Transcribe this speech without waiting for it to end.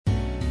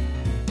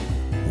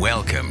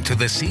Welcome to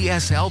the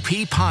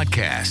CSLP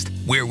podcast,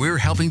 where we're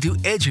helping to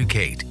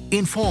educate,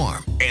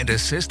 inform, and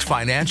assist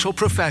financial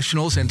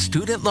professionals and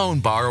student loan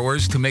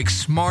borrowers to make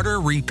smarter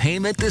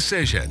repayment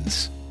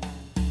decisions.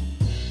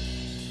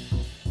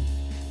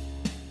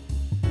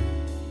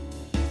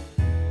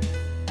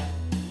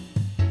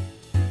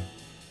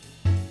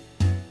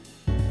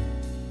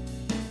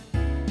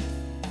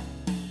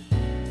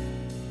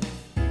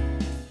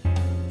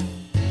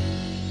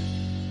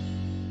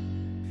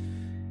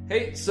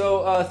 Hey,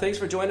 so thanks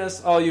for joining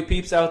us, all you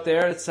peeps out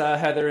there. It's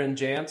Heather and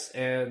Jantz,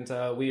 and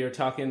we're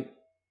talking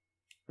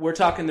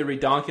the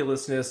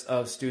redonkulousness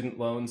of student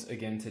loans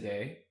again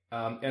today.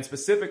 And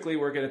specifically,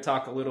 we're going to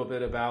talk a little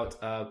bit about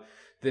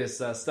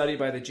this study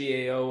by the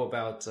GAO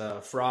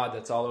about fraud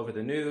that's all over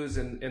the news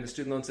in the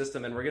student loan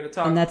system. And we're going to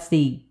talk... And that's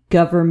the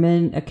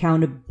Government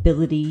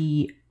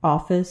Accountability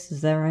Office,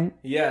 is that right?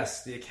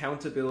 Yes, the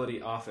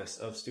Accountability Office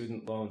of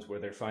Student Loans, where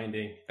they're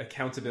finding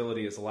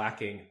accountability is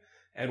lacking.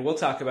 And we'll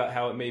talk about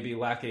how it may be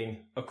lacking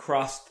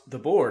across the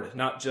board,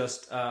 not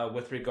just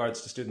with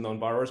regards to student loan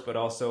borrowers, but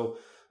also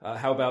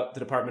how about the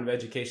Department of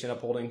Education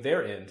upholding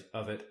their end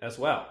of it as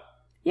well.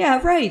 Yeah,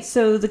 right.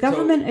 So the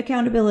Government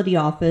Accountability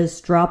Office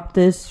dropped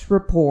this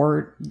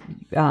report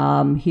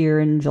here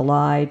in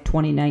July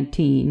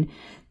 2019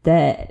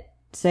 that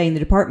saying the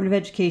Department of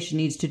Education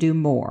needs to do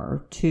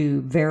more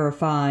to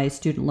verify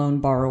student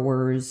loan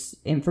borrowers'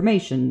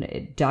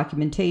 information,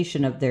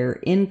 documentation of their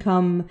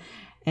income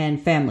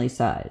and family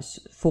size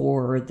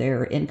for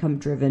their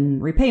income-driven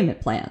repayment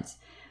plans.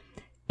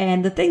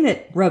 And the thing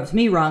that rubs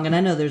me wrong, and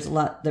I know there's a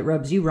lot that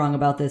rubs you wrong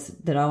about this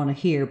that I want to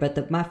hear,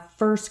 but my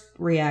first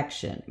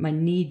reaction, my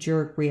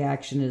knee-jerk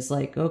reaction is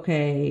like,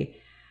 okay,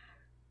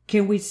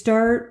 can we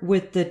start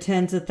with the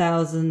tens of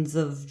thousands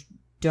of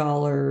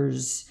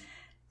dollars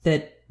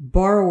that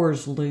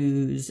borrowers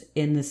lose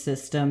in the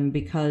system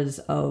because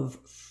of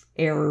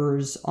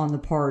errors on the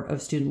part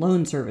of student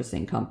loan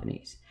servicing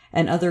companies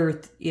and other,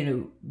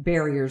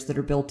 barriers that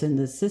are built in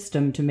the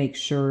system to make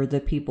sure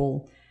that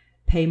people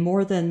pay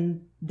more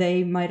than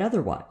they might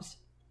otherwise?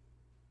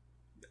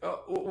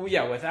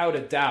 Yeah, without a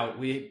doubt.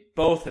 We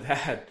both have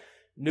had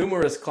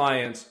numerous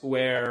clients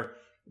where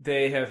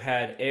they have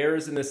had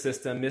errors in the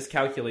system,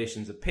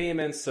 miscalculations of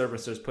payments,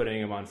 servicers putting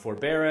them on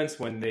forbearance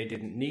when they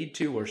didn't need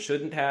to or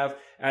shouldn't have.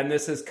 And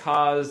this has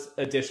caused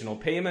additional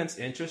payments,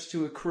 interest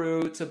to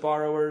accrue to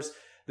borrowers.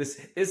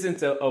 This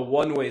isn't a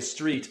one-way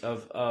street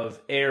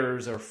of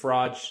errors or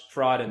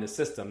fraud in the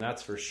system,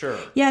 that's for sure.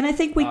 Yeah, and I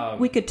think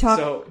we could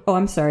talk...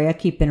 I'm sorry, I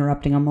keep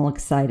interrupting. I'm all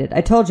excited. I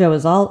told you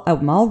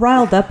I'm all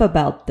riled up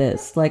about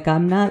this.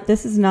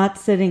 This is not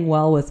sitting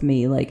well with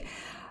me.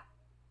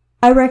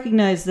 I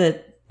recognize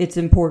that it's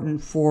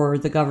important for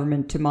the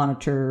government to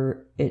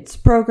monitor its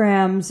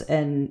programs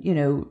and,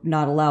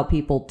 not allow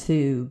people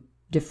to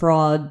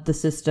defraud the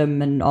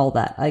system and all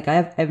that.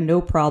 I have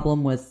no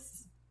problem with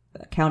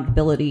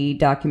accountability,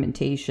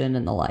 documentation,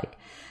 and the like.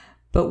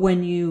 But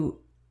when you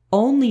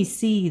only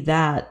see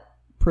that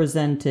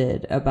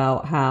presented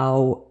about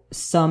how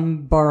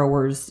some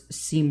borrowers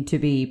seem to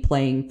be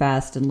playing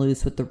fast and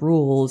loose with the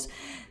rules,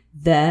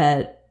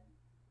 and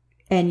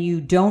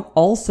you don't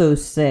also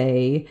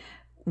say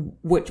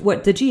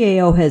what the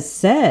GAO has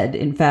said,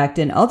 in fact,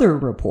 in other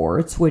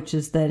reports, which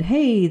is that,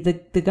 hey,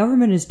 the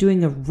government is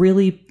doing a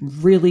really,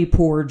 really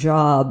poor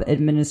job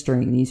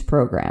administering these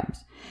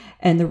programs.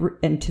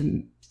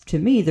 To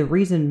me, the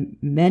reason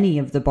many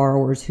of the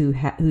borrowers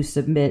who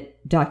submit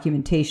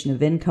documentation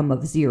of income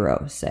of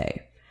zero,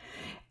 say,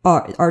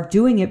 are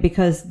doing it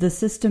because the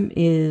system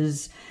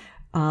is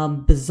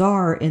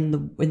bizarre in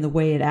the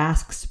way it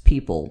asks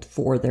people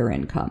for their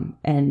income,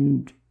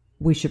 and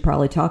we should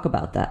probably talk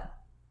about that.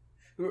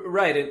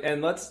 Right,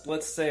 and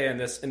let's say in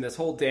this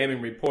whole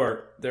damning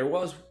report, there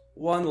was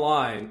one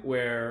line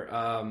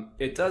where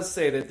it does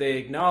say that they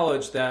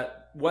acknowledge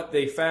that what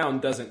they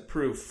found doesn't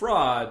prove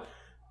fraud,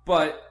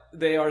 but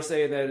they are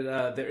saying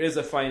that there is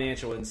a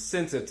financial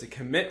incentive to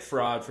commit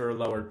fraud for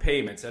lowered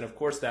payments. And of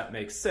course that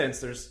makes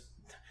sense.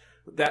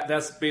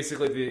 That's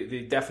basically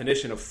the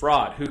definition of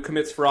fraud. Who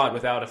commits fraud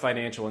without a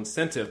financial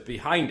incentive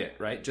behind it,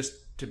 right? Just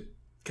to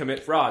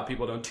commit fraud,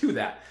 people don't do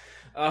that.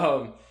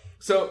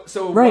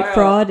 So right,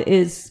 fraud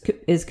is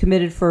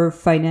committed for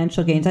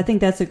financial gains. I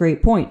think that's a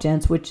great point,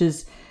 Jantz, which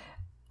is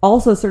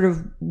also sort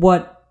of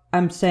what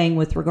I'm saying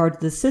with regard to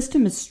the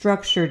system is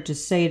structured to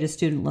say to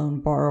student loan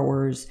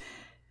borrowers,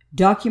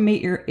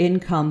 document your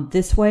income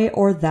this way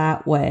or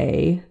that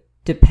way,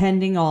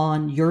 depending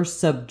on your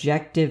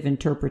subjective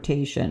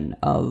interpretation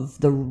of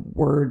the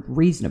word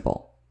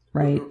reasonable,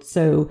 right?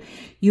 So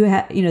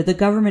the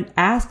government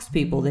asks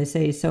people, they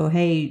say, so,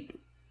 hey,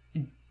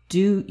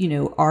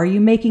 are you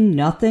making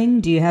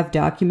nothing? Do you have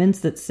documents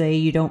that say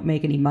you don't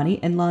make any money?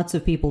 And lots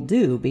of people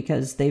do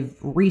because they've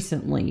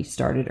recently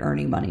started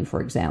earning money,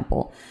 for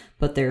example,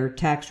 but their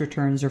tax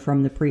returns are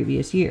from the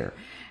previous year.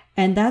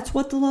 And that's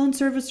what the loan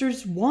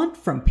servicers want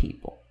from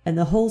people. And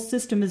the whole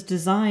system is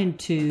designed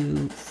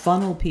to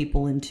funnel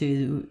people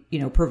into,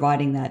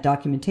 providing that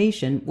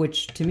documentation,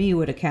 which to me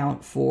would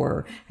account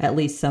for at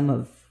least some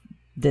of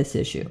this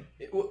issue.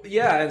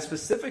 yeah, and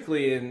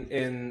specifically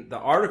in the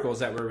articles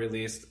that were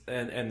released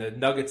and the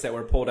nuggets that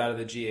were pulled out of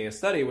the GAO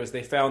study was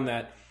they found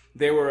that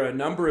there were a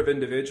number of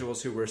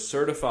individuals who were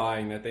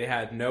certifying that they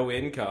had no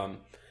income,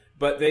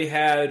 but they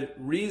had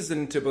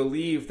reason to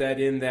believe that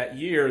in that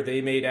year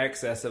they made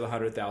excess of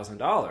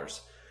 $100,000.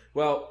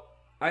 Well,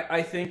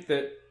 I think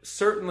that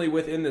certainly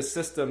within the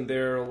system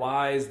there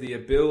lies the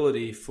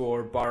ability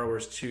for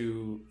borrowers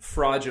to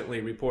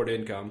fraudulently report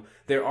income.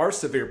 There are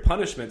severe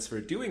punishments for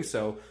doing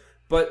so,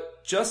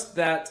 but just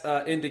that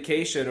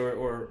indication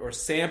or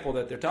sample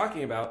that they're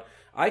talking about,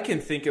 I can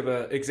think of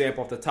an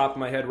example off the top of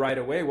my head right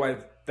away why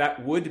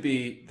that would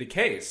be the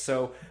case.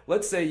 So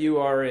let's say you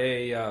are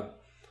a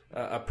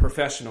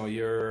professional.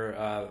 You're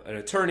an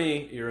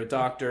attorney, you're a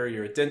doctor,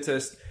 you're a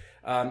dentist.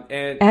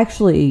 And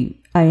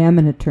actually, I am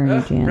an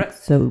attorney, Jantz, right.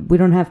 So we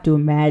don't have to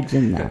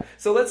imagine that.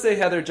 So let's say,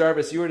 Heather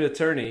Jarvis, you're an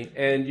attorney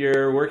and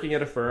you're working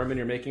at a firm and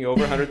you're making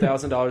over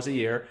 $100,000 a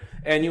year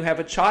and you have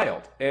a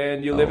child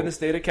and you live in the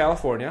state of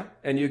California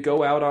and you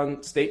go out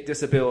on state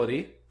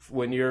disability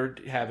when you're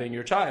having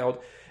your child.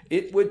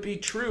 It would be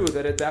true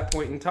that at that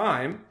point in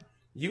time,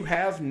 you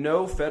have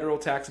no federal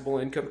taxable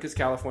income because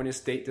California's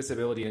state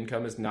disability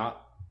income is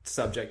not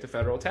subject to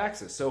federal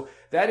taxes. So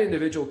that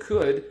individual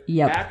could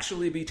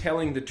actually be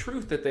telling the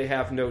truth that they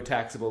have no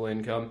taxable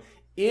income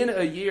in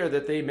a year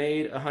that they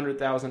made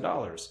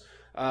 $100,000.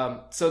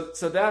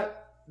 So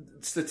that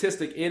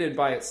statistic in and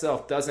by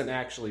itself doesn't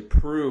actually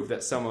prove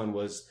that someone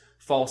was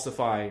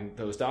falsifying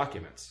those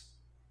documents.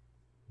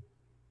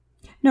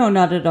 No,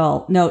 not at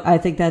all. No, I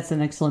think that's an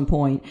excellent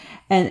point.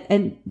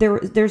 And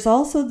there's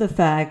also the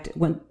fact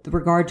with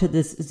regard to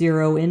this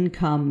zero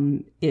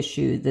income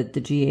issue that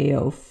the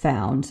GAO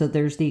found. So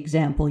there's the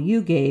example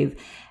you gave,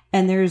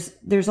 and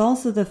there's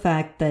also the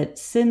fact that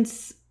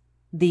since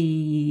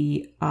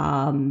the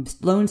loan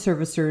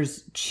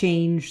servicers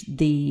changed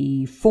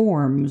the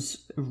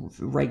forms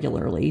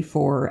regularly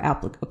for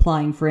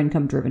applying for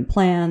income-driven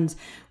plans,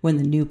 when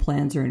the new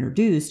plans are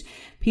introduced,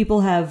 people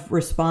have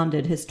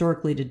responded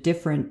historically to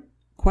different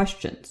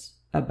questions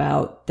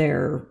about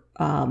their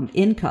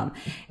income.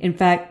 In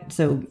fact,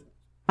 so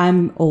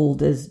I'm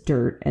old as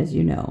dirt, as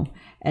you know,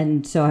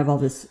 and so I have all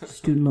this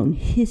student loan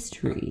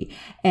history.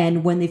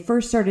 And when they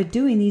first started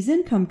doing these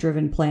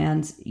income-driven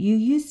plans, you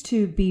used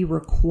to be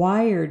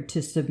required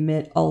to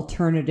submit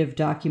alternative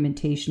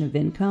documentation of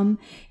income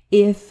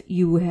if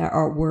you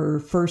were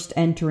first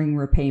entering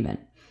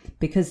repayment,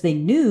 because they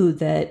knew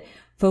that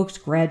folks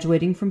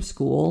graduating from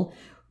school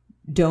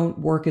don't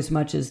work as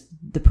much as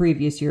the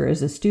previous year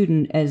as a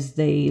student as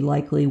they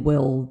likely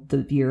will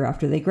the year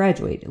after they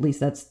graduate. At least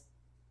that's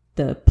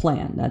the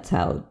plan. That's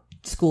how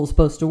school's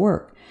supposed to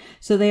work.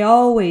 So they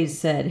always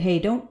said, hey,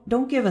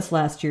 don't give us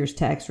last year's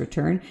tax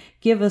return.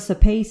 Give us a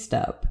pay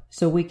stub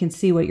so we can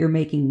see what you're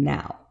making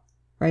now,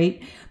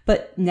 right?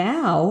 But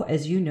now,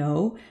 as you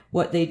know,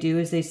 what they do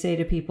is they say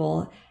to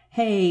people,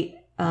 hey,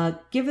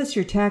 give us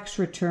your tax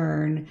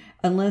return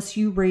unless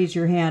you raise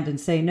your hand and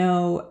say,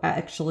 no,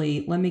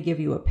 actually, let me give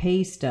you a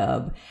pay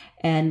stub.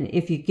 And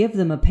if you give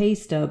them a pay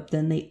stub,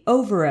 then they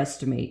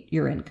overestimate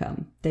your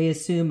income. They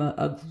assume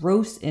a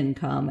gross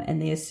income, and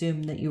they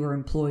assume that you were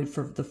employed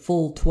for the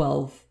full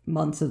 12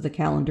 months of the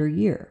calendar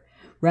year,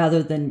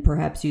 rather than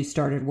perhaps you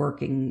started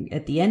working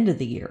at the end of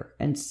the year.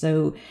 And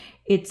so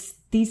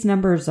these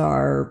numbers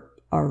are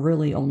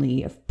really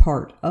only a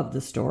part of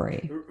the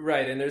story.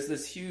 Right, and there's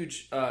this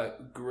huge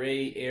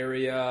gray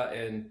area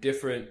and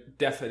different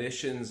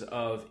definitions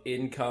of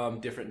income,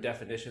 different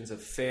definitions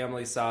of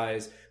family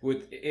size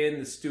within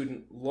the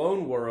student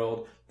loan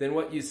world than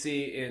what you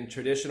see in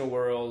traditional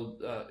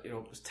world,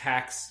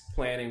 tax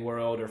planning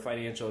world or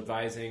financial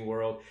advising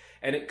world.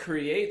 And it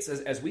creates,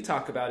 as we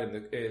talk about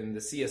in the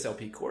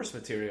CSLP course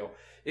material,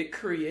 it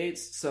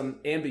creates some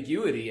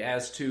ambiguity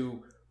as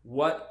to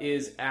what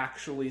is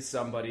actually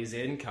somebody's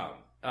income.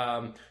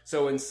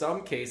 So in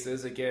some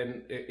cases,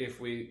 again, if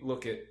we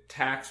look at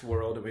tax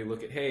world and we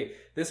look at, hey,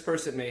 this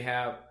person may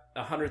have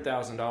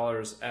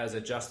 $100,000 as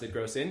adjusted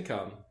gross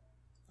income,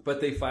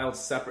 but they filed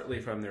separately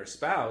from their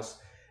spouse,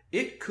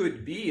 it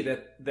could be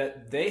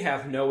that they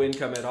have no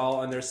income at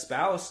all and their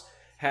spouse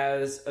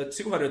has a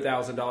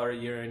 $200,000 a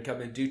year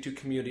income, and due to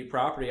community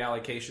property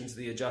allocations,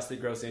 the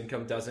adjusted gross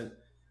income doesn't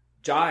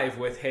jive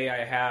with, hey,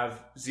 I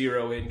have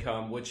zero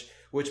income, which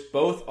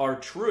both are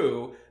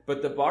true,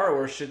 but the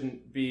borrower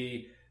shouldn't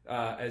be,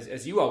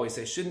 as you always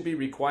say, shouldn't be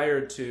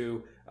required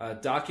to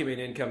document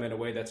income in a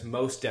way that's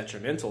most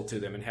detrimental to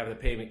them and have the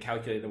payment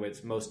calculated in a way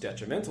that's most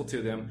detrimental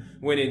to them,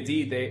 when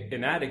indeed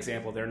in that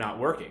example, they're not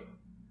working.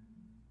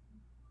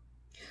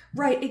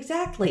 Right,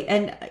 exactly.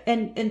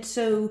 And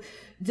so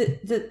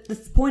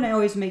the point I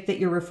always make that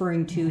you're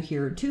referring to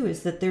here too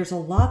is that there's a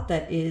lot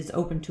that is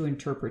open to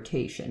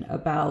interpretation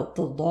about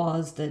the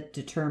laws that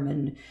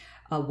determine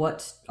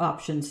what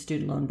options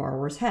student loan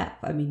borrowers have.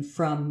 I mean,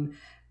 from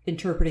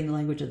interpreting the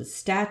language of the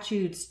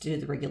statutes to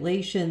the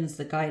regulations,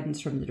 the guidance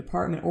from the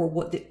department, or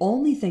what the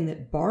only thing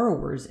that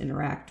borrowers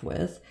interact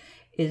with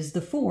is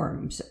the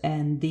forms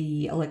and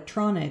the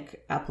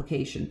electronic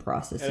application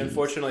processes. And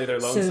unfortunately, they're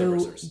loan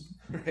servicers.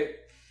 Right?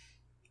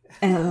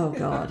 Oh,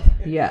 God.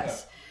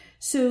 Yes.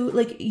 So,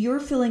 like, you're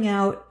filling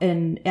out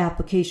an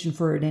application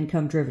for an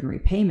income-driven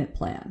repayment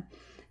plan.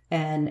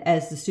 And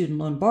as the student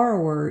loan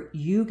borrower,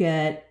 you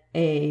get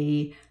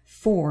a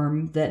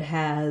form that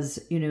has,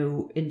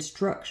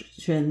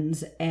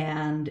 instructions,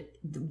 and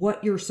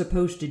what you're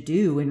supposed to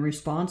do in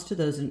response to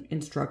those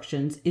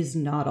instructions is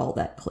not all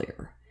that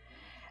clear.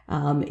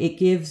 It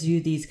gives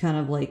you these kind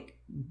of like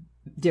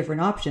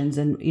different options,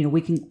 and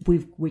we can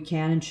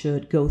and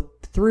should go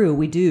through.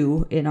 We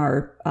do in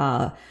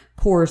our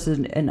course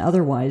and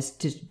otherwise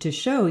to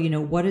show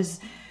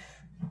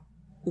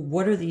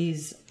what are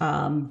these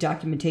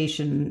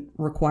documentation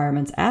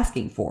requirements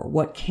asking for?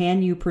 What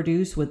can you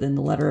produce within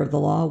the letter of the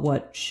law?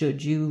 What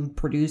should you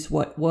produce?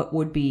 What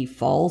would be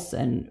false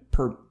and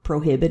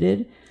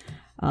prohibited?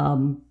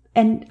 And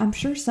I'm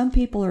sure some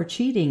people are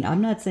cheating.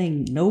 I'm not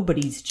saying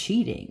nobody's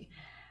cheating,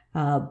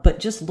 but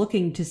just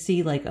looking to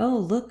see like, oh,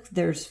 look,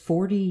 there's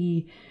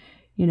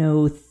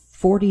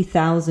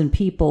 40,000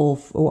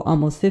 people, or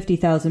almost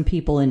 50,000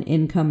 people in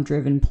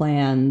income-driven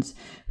plans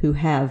who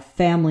have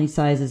family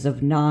sizes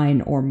of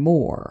 9 or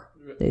more,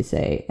 they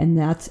say. And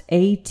that's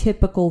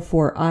atypical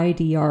for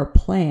IDR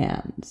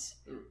plans.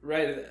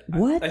 Right.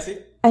 What? I think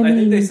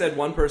they said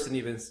one person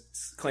even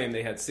claimed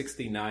they had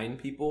 69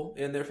 people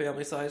in their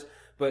family size.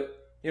 But,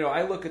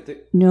 I look at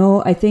the...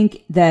 No, I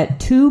think that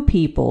 2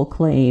 people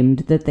claimed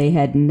that they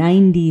had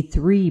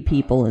 93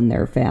 people in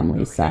their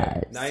family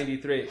size.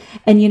 93.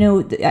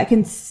 And, I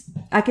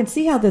can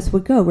see how this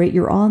would go, right?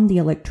 You're on the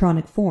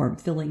electronic form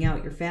filling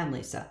out your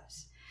family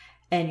size.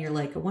 And you're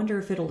like, I wonder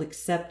if it'll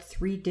accept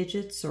 3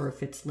 digits or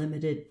if it's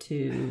limited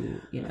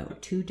to,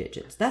 2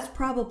 digits. That's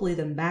probably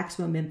the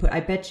maximum input.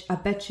 I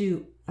bet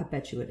you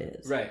it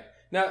is. Right.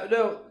 Now,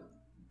 no,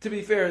 to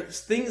be fair,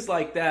 things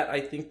like that, I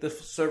think the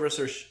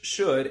servicer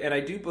should, and I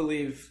do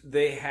believe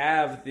they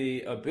have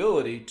the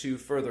ability to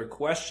further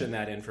question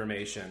that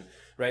information,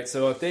 right?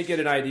 So if they get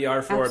an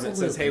IDR form that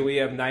says, hey, we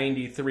have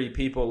 93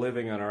 people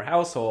living in our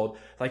household,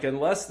 like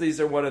unless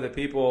these are one of the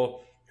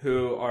people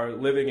who are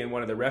living in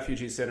one of the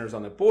refugee centers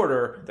on the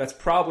border, that's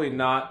probably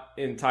not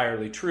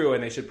entirely true,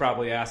 and they should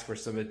probably ask for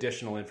some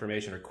additional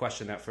information or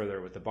question that further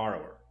with the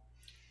borrower.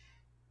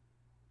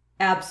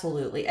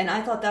 Absolutely. And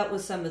I thought that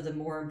was some of the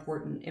more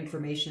important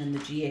information in the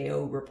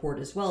GAO report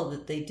as well,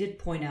 that they did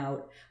point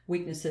out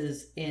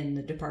weaknesses in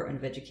the Department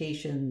of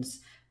Education's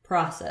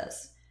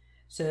process.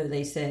 So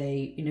they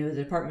say, the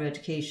Department of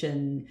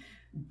Education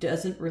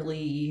doesn't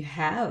really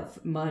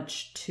have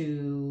much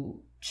to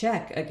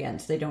check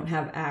against. They don't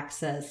have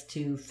access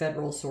to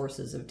federal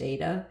sources of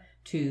data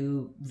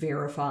to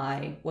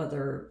verify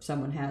whether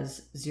someone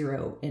has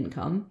zero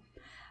income.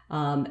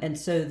 And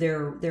so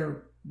there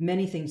are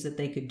many things that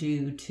they could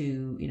do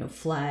to,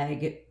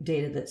 flag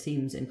data that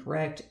seems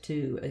incorrect,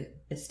 to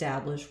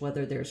establish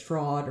whether there's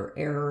fraud or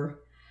error.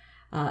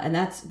 And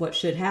that's what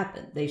should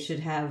happen. They should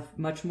have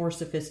much more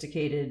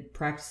sophisticated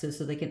practices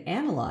so they can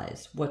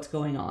analyze what's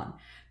going on.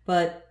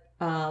 But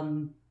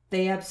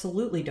they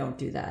absolutely don't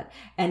do that.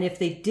 And if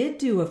they did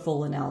do a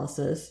full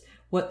analysis,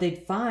 what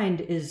they'd find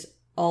is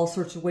all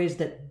sorts of ways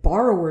that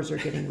borrowers are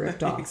getting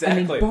ripped off.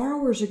 Exactly. I mean,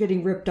 borrowers are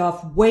getting ripped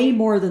off way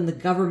more than the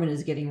government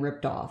is getting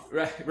ripped off.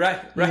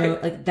 Right.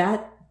 Like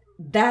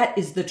that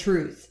is the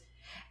truth.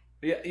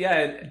 Yeah.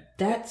 And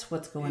that's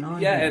what's going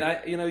on. Yeah.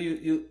 Here. And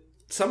you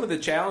some of the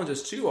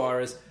challenges too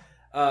is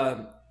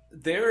the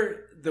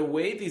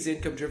way these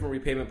income-driven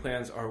repayment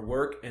plans are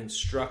worked and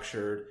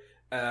structured.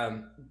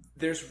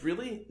 There's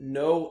really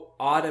no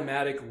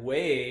automatic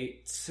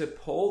way to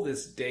pull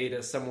this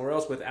data somewhere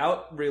else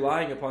without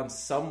relying upon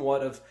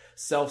somewhat of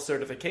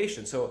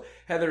self-certification. So,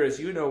 Heather, as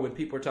you know, when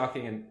people are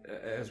talking, and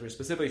as we're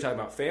specifically talking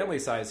about family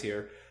size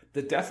here,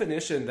 the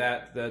definition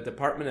that the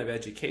Department of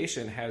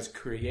Education has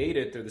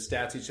created through the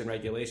statutes and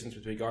regulations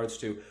with regards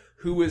to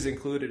who is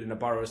included in a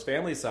borrower's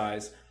family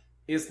size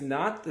is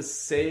not the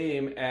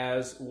same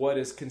as what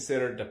is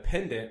considered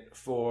dependent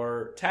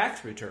for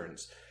tax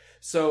returns.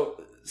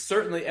 So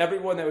certainly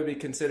everyone that would be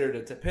considered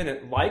a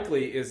dependent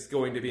likely is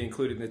going to be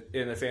included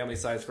in the family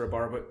size for a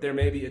borrower, but there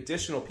may be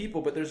additional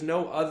people, but there's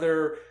no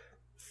other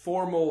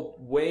formal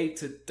way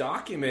to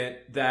document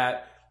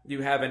that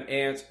you have an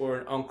aunt or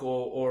an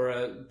uncle or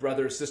a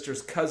brother or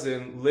sister's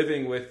cousin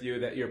living with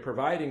you that you're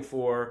providing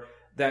for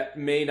that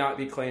may not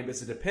be claimed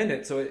as a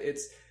dependent. So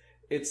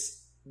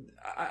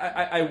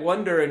I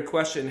wonder and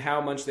question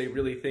how much they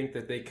really think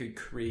that they could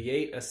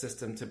create a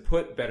system to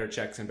put better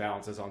checks and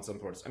balances on some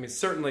ports. I mean,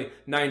 certainly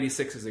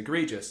 96 is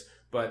egregious,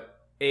 but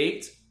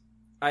 8,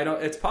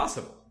 it's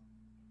possible.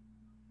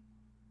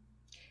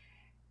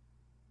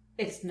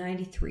 It's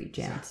 93,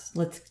 Jantz.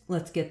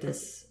 Let's get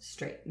this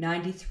straight.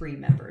 93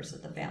 members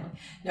of the family.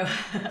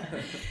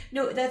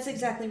 No, that's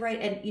exactly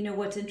right. And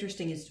what's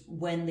interesting is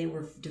when they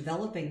were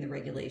developing the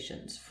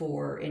regulations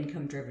for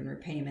income-driven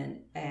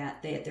repayment,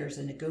 there's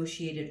a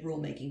negotiated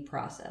rulemaking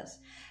process,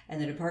 and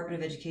the Department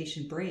of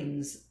Education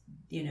brings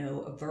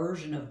a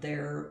version of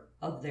their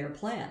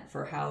plan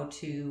for how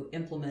to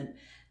implement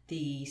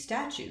the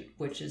statute,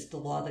 which is the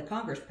law that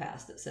Congress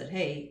passed that said,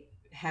 hey,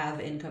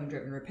 have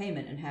income-driven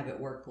repayment and have it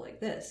work like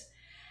this.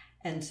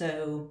 And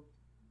so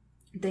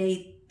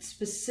they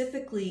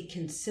specifically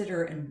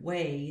consider and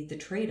weigh the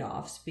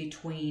trade-offs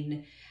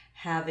between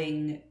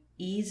having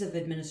ease of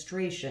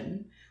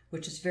administration,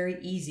 which is very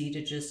easy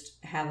to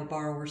just have a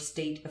borrower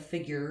state a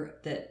figure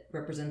that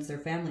represents their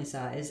family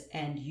size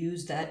and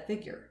use that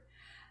figure.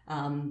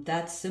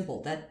 That's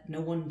simple. That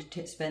no one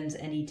spends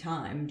any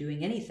time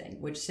doing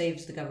anything, which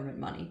saves the government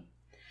money.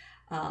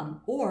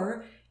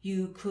 Or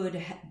you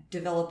could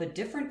develop a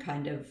different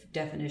kind of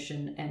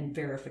definition and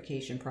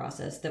verification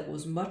process that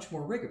was much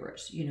more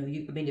rigorous.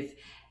 If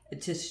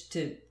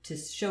to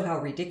show how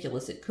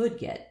ridiculous it could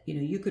get,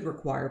 you could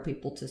require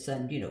people to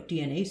send,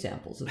 DNA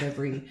samples of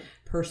every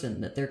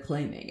person that they're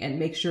claiming and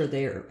make sure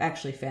they're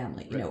actually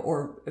family,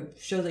 or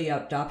show the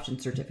adoption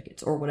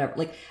certificates or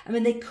whatever.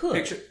 They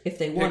could if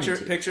they wanted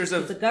to. Pictures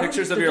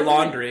of your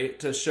laundry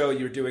to show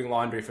you're doing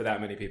laundry for that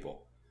many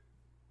people.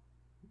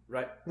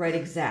 Right.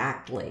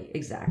 Exactly.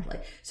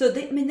 So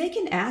they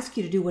can ask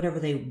you to do whatever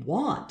they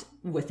want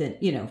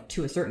within,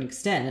 to a certain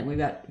extent. And we've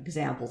got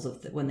examples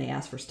of when they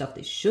ask for stuff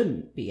they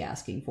shouldn't be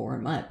asking for,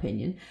 in my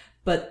opinion.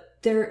 But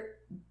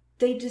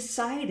they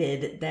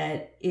decided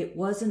that it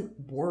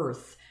wasn't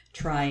worth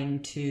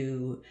trying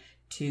to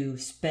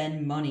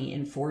spend money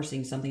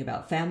enforcing something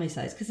about family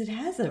size, because it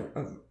has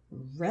a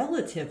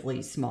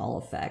relatively small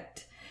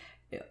effect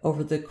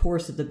over the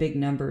course of the big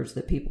numbers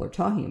that people are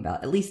talking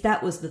about. At least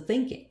that was the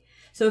thinking.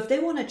 So if they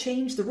want to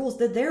change the rules,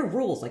 they're their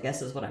rules, I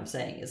guess is what I'm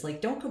saying. Is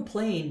don't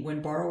complain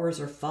when borrowers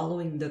are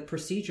following the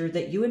procedure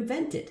that you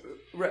invented.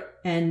 Right.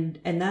 And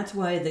that's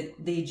why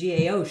the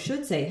GAO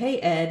should say, hey,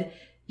 Ed,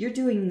 you're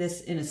doing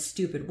this in a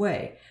stupid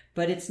way.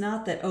 But it's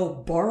not that,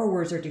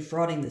 borrowers are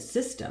defrauding the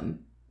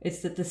system.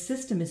 It's that the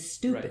system is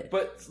stupid. Right.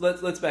 But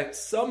let's back.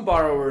 Some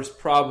borrowers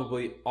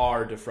probably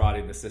are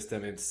defrauding the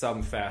system in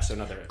some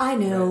fashion or another. I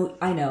know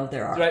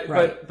there are.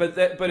 Right. But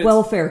it's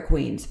welfare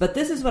queens. But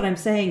this is what I'm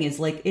saying is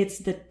it's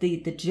that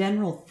the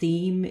general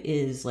theme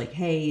is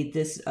hey,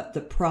 this the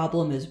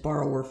problem is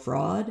borrower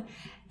fraud,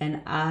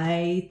 and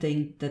I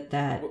think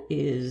that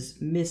is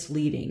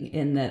misleading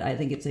in that I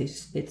think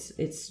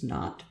it's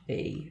not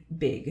a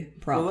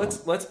big problem. Well,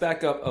 let's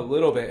back up a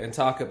little bit and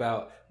talk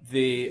about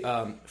the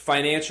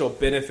financial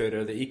benefit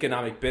or the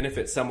economic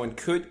benefit someone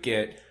could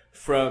get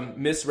from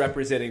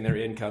misrepresenting their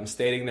income,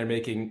 stating they're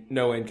making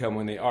no income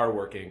when they are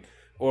working,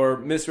 or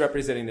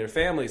misrepresenting their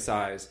family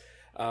size.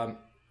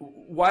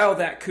 While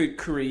that could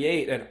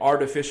create an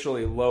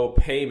artificially low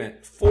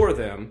payment for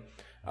them,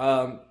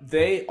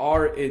 they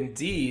are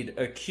indeed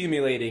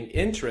accumulating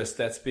interest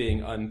that's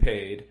being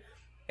unpaid.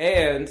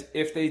 And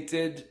if they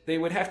did, they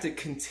would have to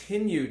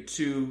continue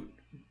to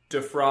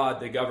defraud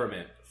the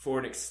government for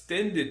an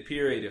extended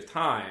period of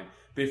time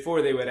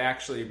before they would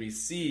actually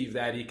receive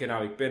that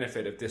economic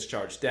benefit of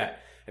discharged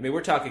debt.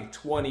 We're talking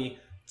 20,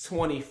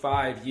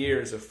 25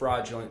 years of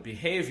fraudulent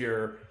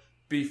behavior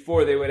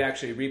before they would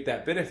actually reap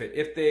that benefit.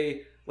 If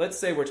let's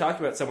say we're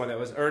talking about someone that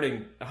was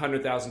earning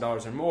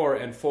 $100,000 or more,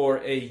 and for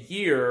a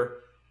year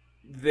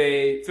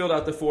they filled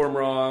out the form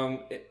wrong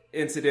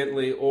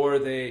incidentally, or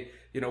they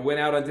went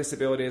out on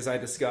disability, as I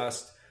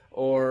discussed,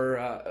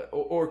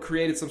 or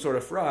created some sort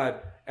of fraud,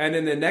 and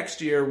then the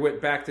next year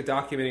went back to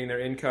documenting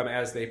their income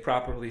as they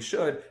properly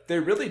should,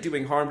 they're really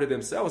doing harm to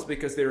themselves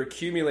because they're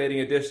accumulating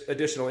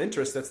additional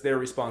interest that's their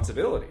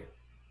responsibility.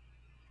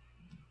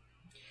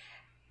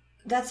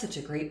 That's such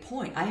a great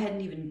point. I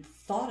hadn't even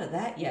thought of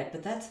that yet,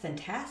 but that's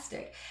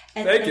fantastic.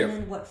 And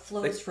then what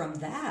flows from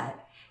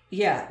that...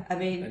 Yeah,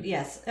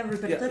 yes,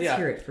 everybody, let's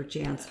hear it for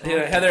Jantz.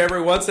 Heather,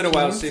 every once in a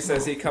while, she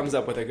says he comes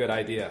up with a good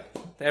idea.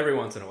 Every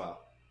once in a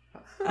while.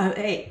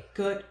 Hey,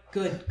 good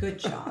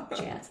job,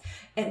 Jantz.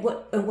 And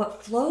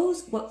what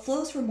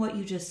flows from what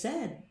you just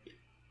said.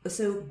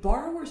 So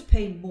borrowers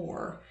pay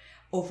more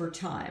over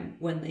time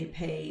when they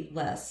pay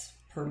less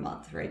per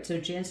month, right? So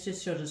Jantz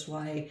just showed us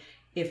why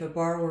if a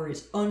borrower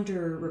is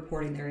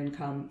under-reporting their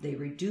income, they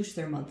reduce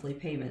their monthly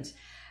payments.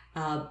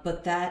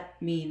 But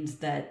that means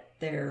that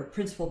their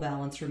principal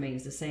balance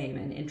remains the same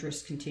and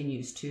interest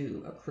continues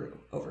to accrue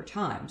over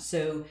time.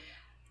 So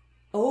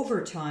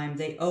over time,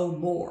 they owe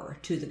more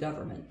to the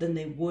government than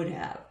they would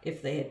have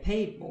if they had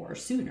paid more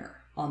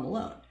sooner on the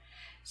loan.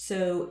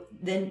 So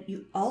then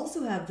you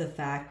also have the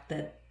fact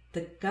that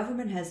the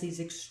government has these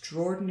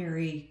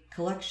extraordinary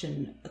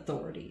collection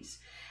authorities,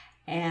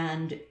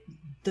 and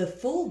the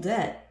full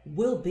debt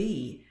will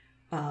be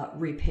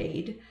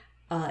repaid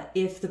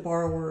if the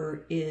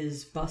borrower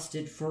is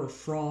busted for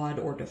fraud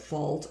or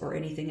default or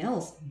anything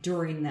else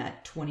during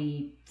that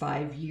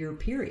 25-year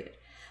period.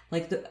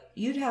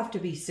 You'd have to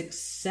be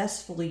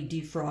successfully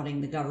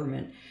defrauding the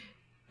government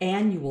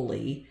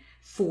annually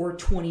for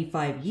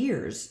 25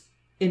 years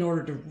in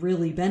order to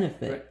really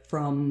benefit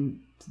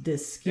from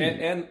this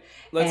scheme.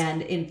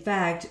 And in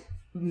fact,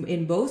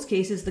 in most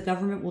cases, the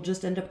government will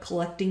just end up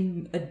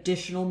collecting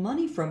additional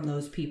money from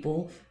those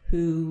people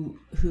who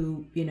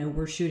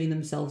were shooting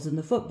themselves in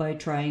the foot by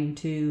trying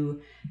to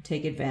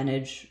take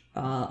advantage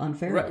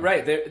unfairly.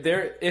 Right.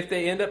 They're if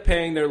they end up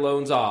paying their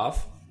loans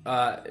off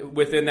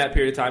within that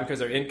period of time because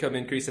their income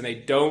increased and they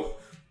don't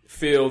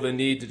feel the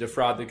need to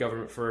defraud the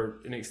government for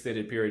an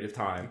extended period of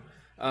time,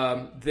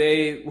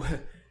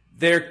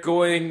 they're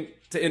going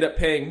to end up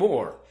paying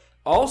more.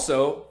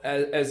 Also,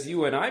 as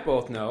you and I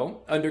both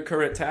know, under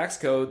current tax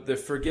code, the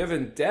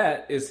forgiven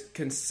debt is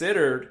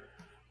considered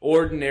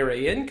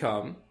ordinary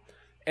income,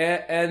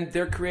 and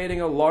they're creating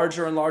a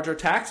larger and larger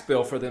tax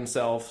bill for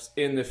themselves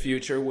in the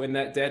future when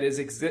that debt is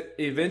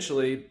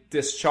eventually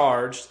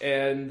discharged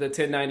and the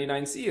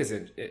 1099-C is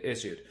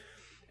issued.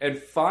 And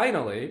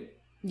finally...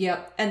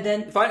 Yep, and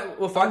then...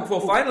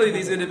 Finally,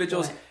 these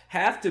individuals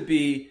have to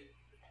be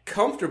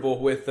comfortable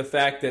with the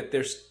fact that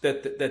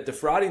that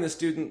defrauding the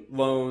student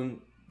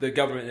loan, the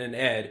government and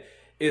ed,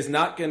 is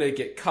not going to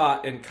get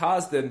caught and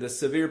cause them the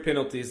severe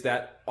penalties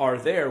that are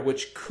there,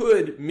 which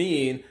could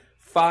mean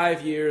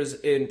 5 years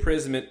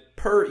imprisonment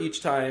per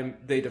each time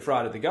they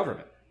defrauded the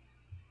government.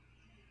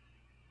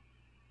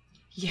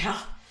 Yeah.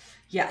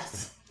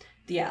 Yes.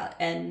 Yeah,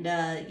 and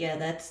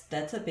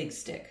that's a big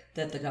stick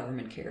that the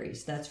government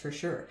carries. That's for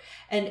sure.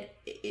 And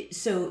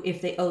so,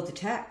 if they owe the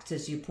tax,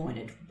 as you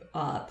pointed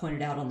out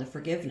on the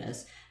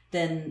forgiveness,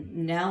 then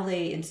now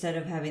they, instead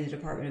of having the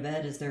Department of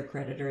Ed as their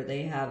creditor,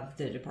 they have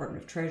the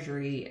Department of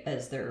Treasury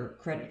as their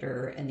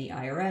creditor and the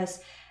IRS.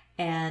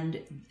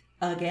 And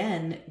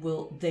again,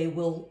 will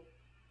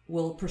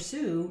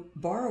pursue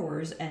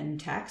borrowers and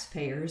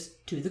taxpayers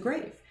to the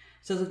grave.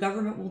 So the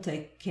government will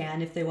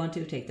can, if they want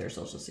to, take their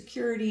Social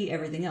Security,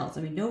 everything else.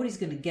 I mean, nobody's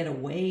going to get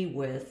away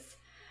with,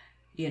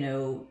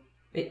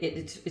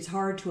 it's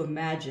hard to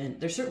imagine.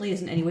 There certainly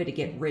isn't any way to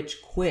get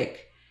rich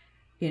quick,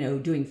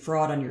 doing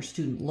fraud on your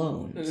student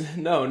loans.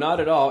 No, not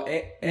at all.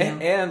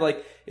 And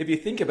like, if you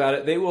think about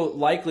it, they will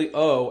likely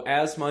owe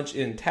as much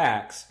in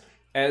tax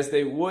as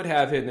they would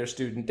have in their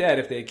student debt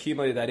if they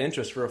accumulated that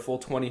interest for a full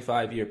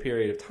 25-year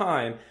period of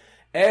time.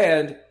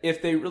 And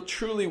if they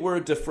truly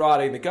were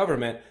defrauding the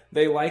government,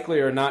 they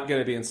likely are not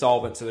going to be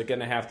insolvent, so they're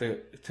going to have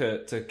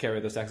to carry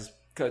those taxes,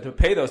 to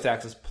pay those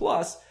taxes.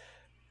 Plus,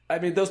 I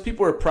mean, those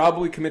people are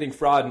probably committing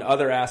fraud in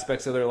other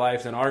aspects of their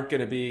lives and aren't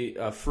going to be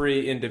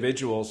free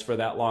individuals for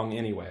that long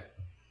anyway.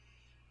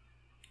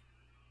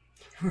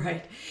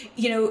 Right.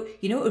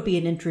 It would be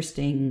an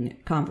interesting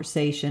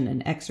conversation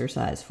and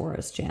exercise for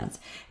us, Jantz,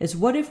 is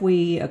what if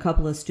we, a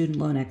couple of student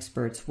loan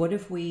experts, what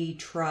if we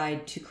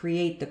tried to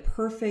create the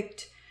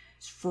perfect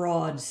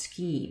fraud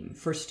scheme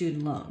for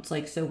student loans?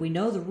 Like, so we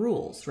know the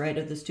rules, right,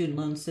 of the student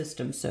loan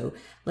system. So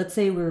let's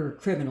say we're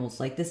criminals,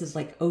 like this is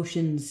like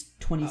Ocean's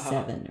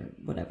 27 or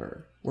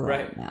whatever we're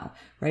on now,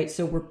 right?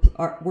 So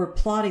we're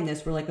plotting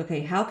this. We're like, okay,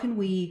 how can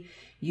we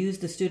use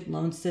the student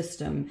loan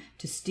system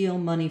to steal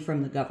money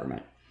from the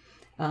government?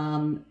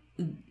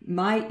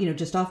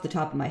 Just off the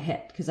top of my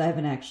head, because I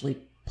haven't actually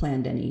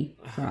planned any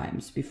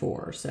crimes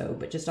before. So,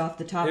 but just off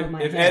the top of my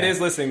head. If Ed is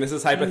listening, this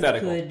is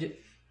hypothetical.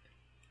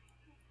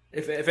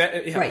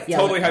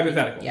 Totally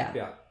hypothetical.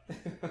 Yeah.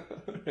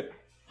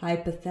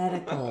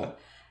 Hypothetical.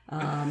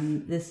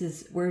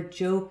 We're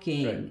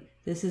joking. Right.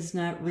 This is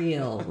not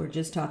real. We're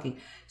just talking.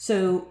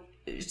 So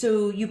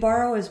you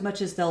borrow as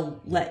much as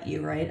they'll let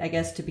you, right? I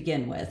guess to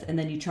begin with, and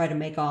then you try to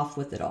make off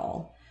with it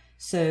all.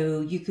 So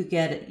you could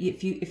get,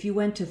 if you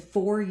went to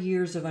 4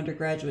 years of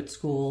undergraduate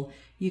school,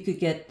 you could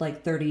get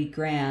like 30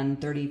 grand,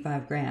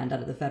 35 grand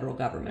out of the federal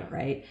government,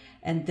 right?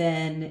 And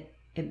then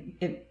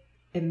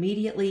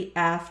immediately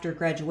after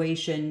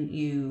graduation,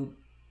 you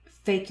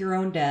fake your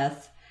own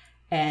death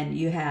and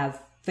you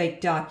have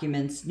fake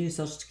documents, new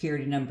Social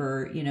Security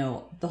number,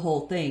 the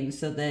whole thing.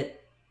 So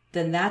that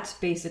then that's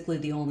basically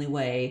the only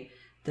way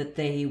that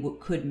they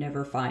could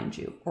never find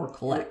you or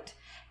collect.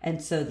 And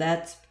so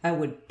that's, I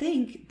would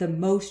think, the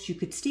most you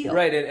could steal.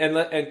 Right,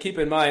 and keep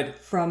in mind,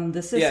 from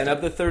the system. Yeah, and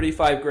of the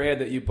 35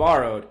 grand that you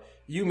borrowed,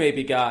 you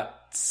maybe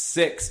got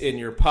 6 in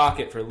your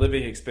pocket for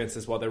living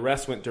expenses, while the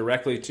rest went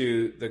directly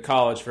to the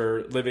college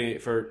for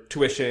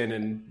tuition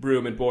and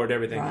room and board and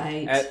everything.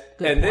 Right.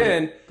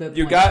 Then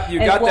you got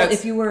that.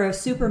 If you were a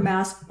super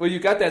mask, well, you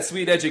got that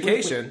sweet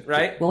education,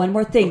 right? Well, one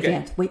more thing, okay.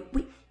 Jantz. Wait.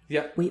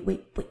 Yeah.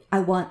 Wait. I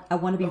want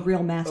to be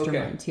real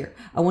masterminds here.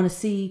 I want to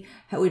see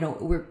how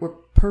we're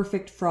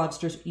perfect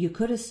fraudsters. You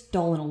could have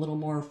stolen a little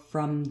more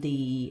from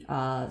the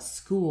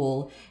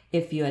school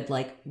if you had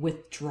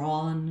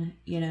withdrawn,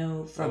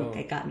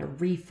 gotten a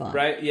refund.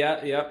 Right.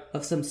 Yeah. Yep.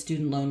 Of some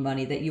student loan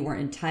money that you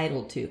weren't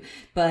entitled to,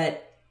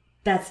 but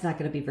that's not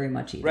going to be very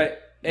much either. Right.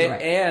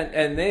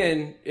 And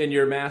then in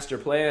your master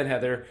plan,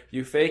 Heather,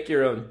 you fake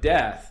your own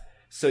death,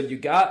 so you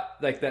got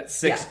that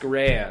 $6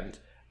 grand.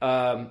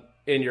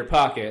 In your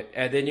pocket,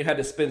 and then you had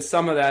to spend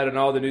some of that on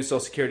all the new Social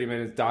Security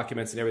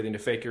documents and everything to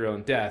fake your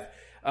own death.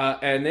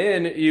 And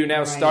then you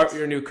now start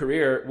your new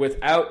career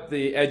without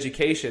the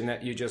education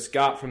that you just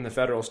got from the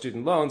federal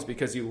student loans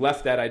because you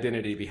left that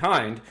identity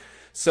behind.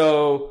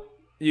 So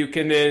you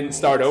can then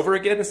start over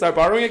again and start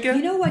borrowing again?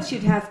 You know what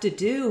you'd have to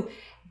do?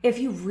 If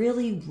you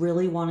really,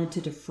 really wanted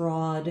to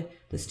defraud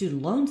the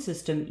student loan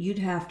system, you'd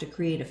have to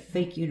create a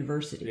fake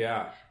university.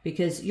 Yeah.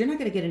 Because you're not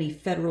going to get any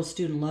federal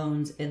student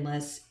loans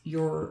unless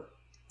you're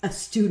a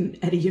student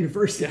at a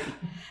university. Yeah.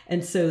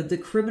 And so the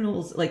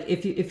criminals,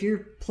 if your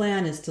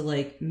plan is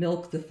to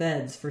milk the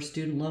feds for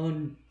student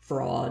loan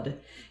fraud.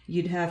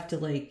 You'd have to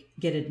like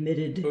get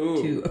admitted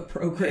to a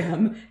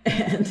program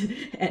and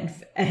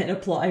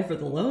apply for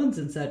the loans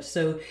and such.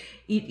 So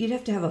you'd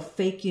have to have a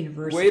fake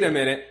university. Wait a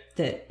minute.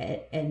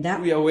 Wait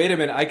a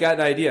minute. I got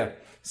an idea.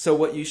 So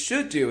what you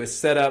should do is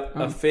set up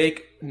a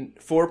fake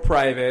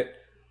for-private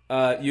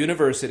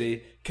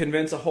university,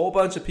 convince a whole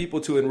bunch of people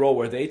to enroll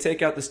where they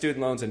take out the student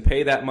loans and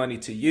pay that money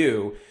to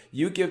you.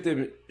 You give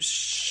them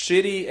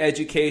shitty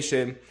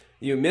education.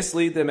 You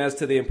mislead them as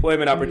to the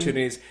employment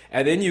opportunities,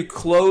 and then you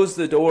close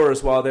the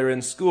doors while they're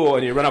in school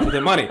and you run up with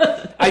the money.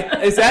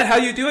 Is that how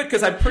you do it?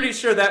 Because I'm pretty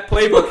sure that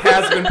playbook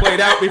has been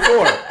played out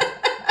before.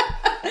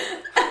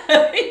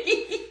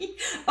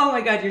 Oh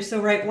my God, you're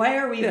so right. Why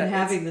are we even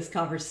having this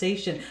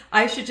conversation?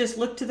 I should just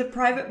look to the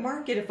private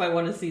market if I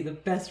want to see the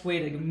best way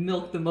to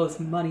milk the most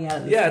money out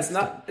of the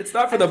system. It's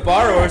not for the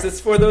borrowers, it's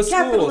for those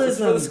schools. It's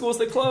for the schools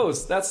that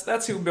close.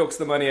 That's who milks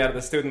the money out of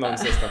the student loan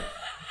system.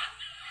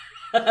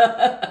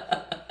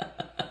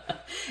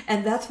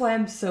 And that's why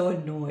I'm so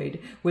annoyed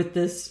with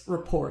this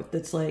report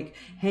that's like,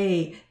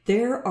 hey,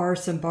 there are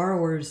some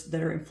borrowers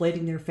that are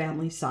inflating their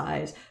family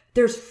size.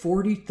 There's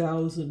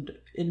 40,000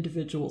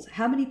 individuals.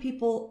 How many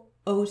people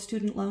owe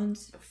student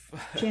loans,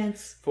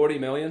 Jantz? 40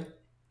 million.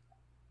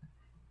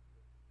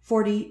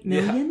 40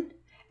 million? Yeah.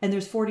 And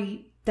there's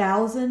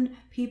 40,000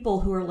 people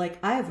who are like,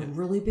 I have a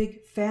really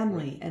big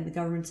family. And the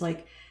government's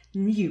like,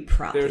 you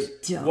probably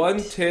don't.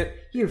 1/10.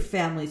 Your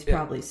family's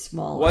probably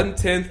smaller.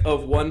 1/10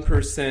 of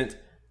 1%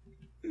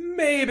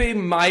 maybe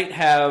might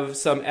have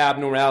some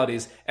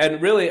abnormalities.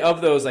 And really,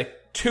 of those,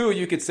 like 2,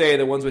 you could say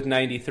the ones with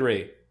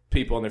 93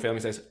 people in their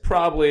family size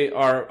probably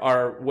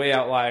are way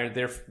outlier.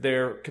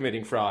 They're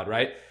committing fraud,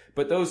 right?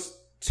 But those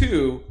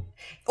 2,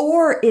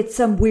 or it's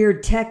some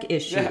weird tech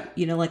issue,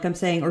 like I'm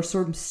saying, or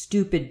some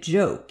stupid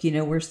joke,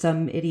 where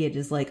some idiot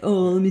is like,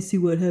 oh, let me see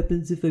what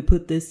happens if I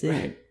put this in.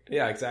 Right.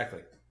 Yeah,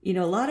 exactly. A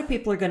lot of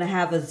people are going to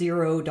have a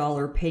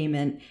 $0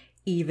 payment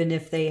even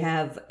if they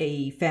have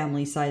a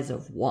family size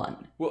of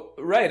 1. Well,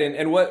 right.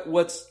 And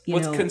what's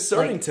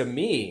concerning to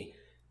me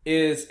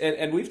is,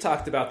 and we've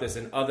talked about this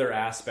in other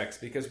aspects,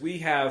 because we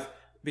have,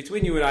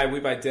 between you and I,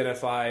 we've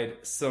identified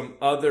some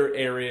other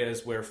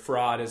areas where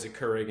fraud is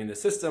occurring in the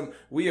system.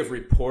 We have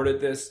reported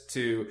this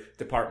to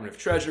Department of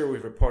Treasury.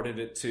 We've reported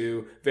it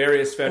to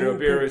various federal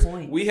bureaus.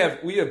 We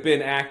have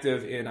been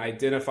active in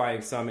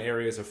identifying some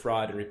areas of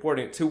fraud and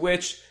reporting it, to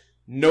which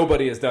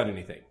nobody has done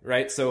anything,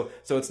 right? So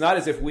it's not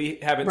as if we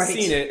haven't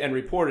seen it and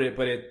reported it,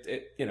 but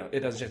it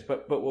doesn't change.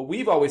 But what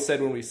we've always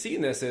said when we've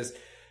seen this is,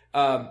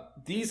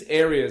 these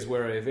areas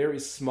where a very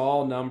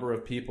small number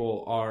of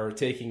people are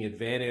taking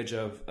advantage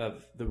of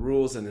the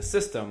rules in the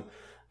system,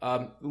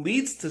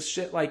 leads to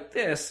shit like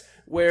this,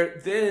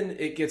 where then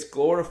it gets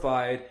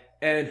glorified,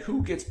 and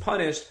who gets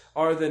punished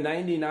are the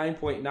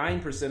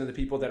 99.9% of the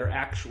people that are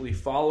actually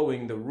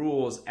following the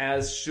rules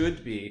as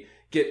should be,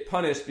 get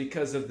punished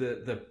because of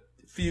the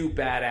few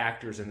bad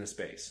actors in the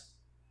space.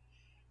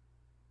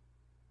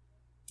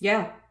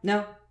 Yeah,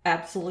 no,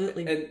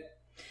 absolutely.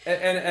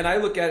 And I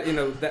look at,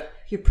 that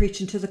you're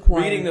preaching to the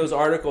choir. Reading those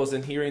articles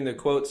and hearing the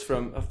quotes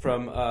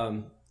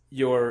from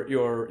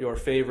your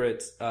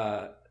favorite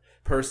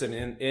person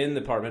in the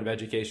Department of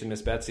Education,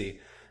 Miss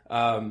Betsy.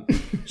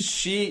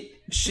 She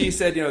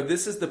said,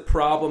 this is the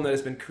problem that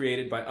has been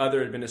created by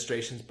other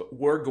administrations, but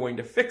we're going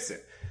to fix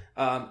it.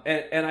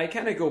 And I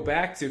kind of go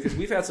back to, because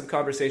we've had some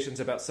conversations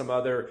about some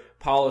other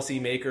policy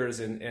makers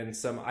and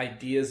some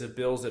ideas of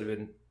bills that have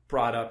been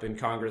brought up in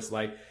Congress,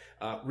 like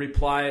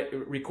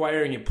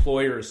requiring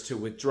employers to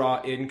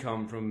withdraw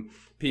income from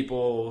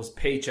people's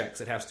paychecks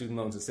that have student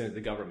loans and send it to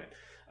the government,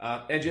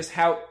 and just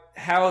how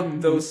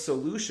those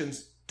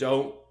solutions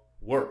don't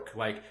work.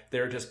 Like,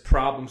 there are just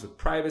problems with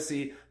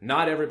privacy.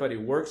 Not everybody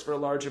works for a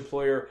large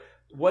employer.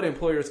 What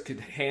employers could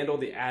handle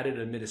the added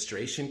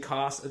administration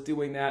costs of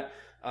doing that?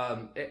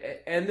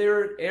 And there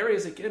are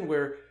areas, again,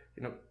 where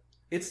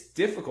it's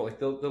difficult. Like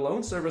the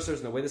loan servicers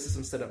and the way the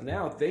system's set up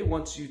now, they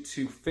want you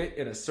to fit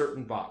in a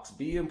certain box,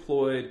 be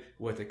employed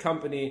with a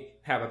company,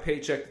 have a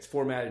paycheck that's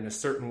formatted in a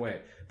certain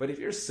way. But if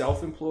you're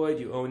self-employed,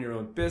 you own your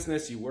own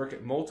business, you work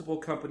at multiple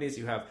companies,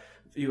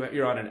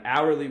 you're on an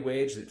hourly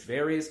wage that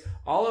varies.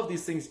 All of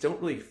these things don't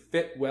really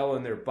fit well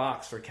in their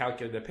box for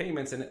calculated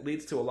payments, and it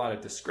leads to a lot of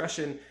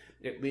discretion.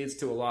 It leads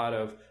to a lot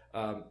of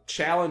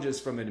challenges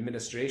from an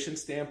administration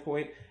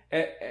standpoint,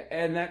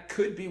 and that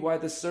could be why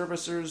the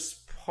servicers,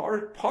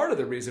 part of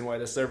the reason why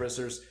the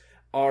servicers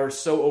are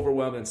so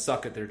overwhelmed and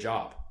suck at their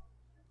job.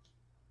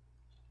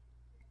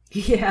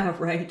 Yeah,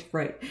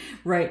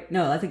 right.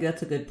 No, I think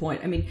that's a good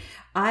point. I mean,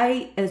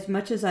 as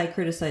much as I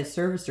criticize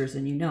servicers,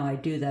 and I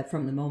do that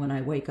from the moment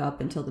I wake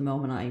up until the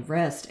moment I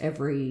rest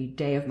every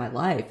day of my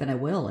life, and I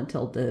will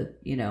until the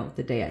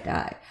day I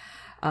die.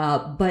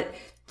 But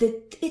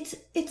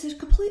it's a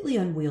completely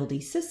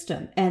unwieldy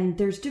system, and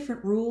there's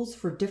different rules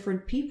for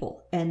different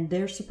people, and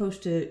they're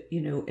supposed to,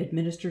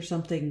 administer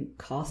something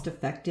cost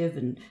effective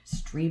and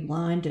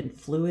streamlined and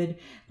fluid.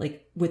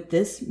 Like, with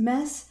this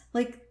mess,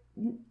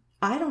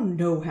 I don't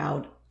know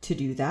how to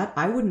do that.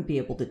 I wouldn't be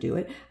able to do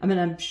it. I mean,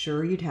 I'm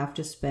sure you'd have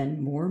to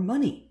spend more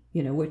money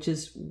which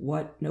is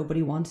what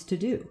nobody wants to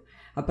do.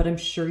 But I'm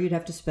sure you'd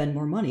have to spend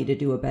more money to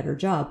do a better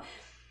job.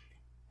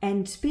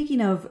 And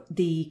speaking of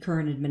the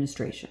current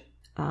administration,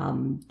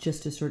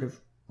 just to sort of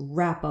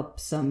wrap up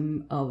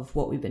some of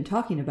what we've been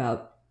talking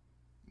about,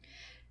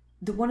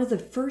 one of the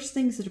first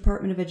things the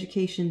Department of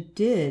Education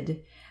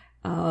did,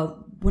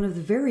 one of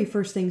the very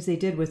first things they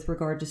did with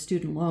regard to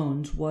student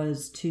loans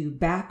was to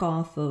back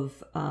off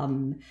of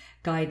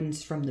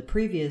guidance from the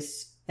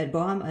previous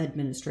Obama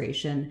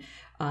administration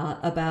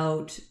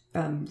about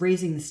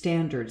raising the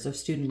standards of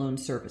student loan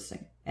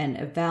servicing and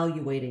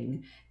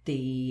evaluating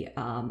the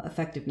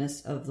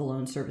effectiveness of the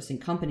loan servicing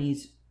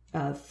companies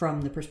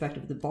from the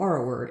perspective of the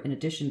borrower, in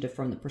addition to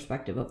from the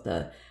perspective of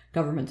the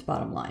government's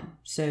bottom line.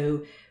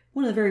 So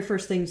one of the very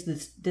first things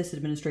this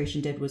administration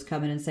did was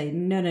come in and say,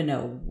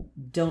 no,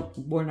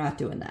 we're not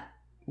doing that.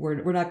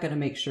 We're not going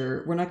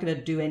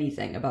to do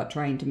anything about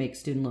trying to make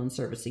student loan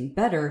servicing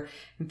better.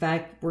 In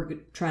fact, we're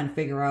trying to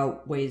figure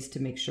out ways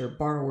to make sure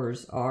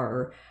borrowers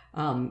are,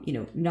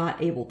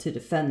 not able to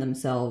defend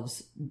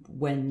themselves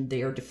when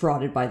they are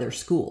defrauded by their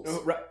schools.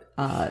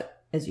 Right.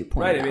 As you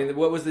pointed out. I mean,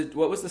 what was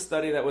the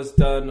study that was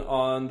done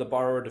on the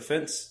Borrower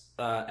Defense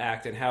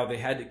Act and how they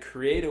had to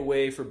create a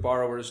way for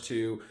borrowers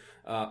to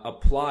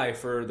apply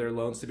for their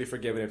loans to be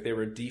forgiven if they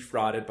were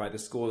defrauded by the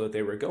school that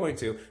they were going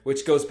to,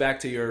 which goes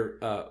back to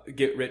your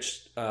get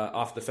rich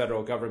off the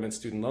federal government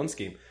student loan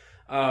scheme.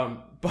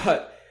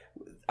 But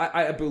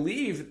I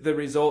believe the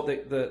result,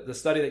 that the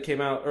study that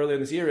came out earlier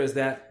this year, is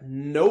that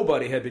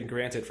nobody had been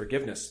granted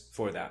forgiveness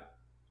for that.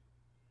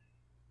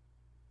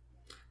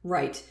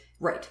 Right.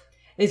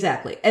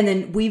 Exactly. And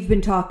then we've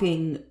been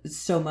talking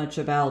so much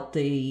about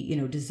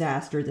the,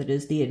 disaster that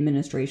is the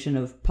administration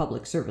of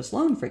public service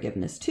loan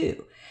forgiveness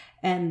too.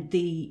 And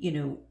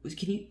the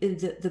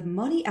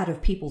money out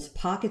of people's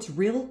pockets,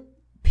 real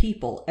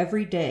people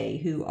every day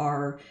who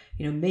are,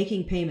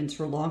 making payments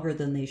for longer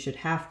than they should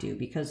have to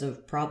because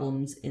of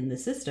problems in the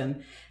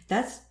system,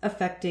 that's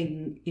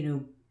affecting,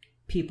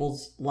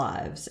 people's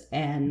lives.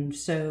 And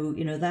so,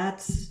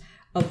 that's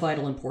of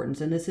vital importance.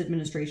 And this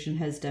administration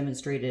has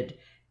demonstrated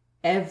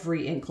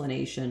every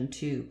inclination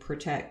to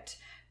protect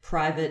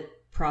private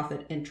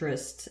profit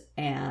interests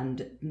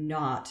and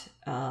not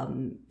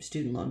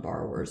student loan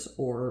borrowers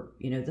or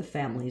the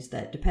families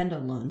that depend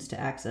on loans to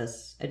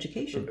access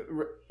education.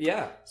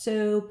 Yeah.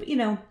 So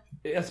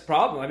it's a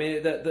problem. I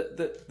mean,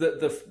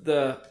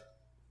 the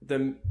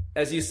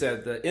as you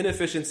said, the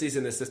inefficiencies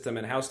in the system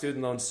and how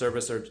student loan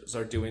servicers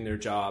are doing their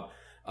job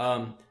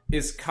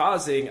is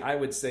causing, I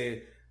would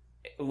say,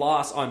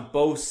 loss on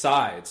both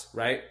sides,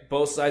 right?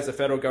 Both sides, the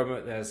federal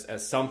government,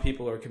 as some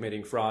people are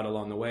committing fraud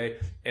along the way,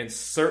 and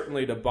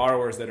certainly to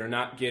borrowers that are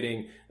not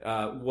getting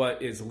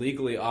what is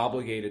legally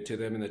obligated to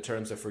them in the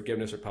terms of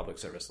forgiveness or public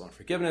service loan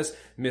forgiveness,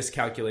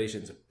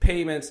 miscalculations of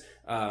payments,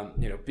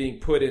 being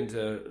put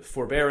into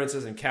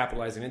forbearances and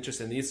capitalizing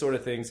interest and these sort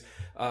of things.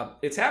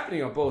 It's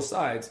happening on both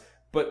sides,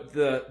 but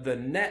the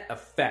net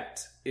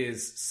effect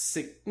is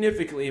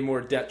significantly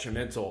more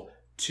detrimental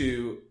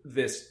to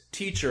this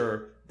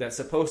teacher that's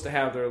supposed to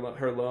have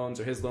her loans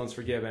or his loans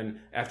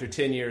forgiven after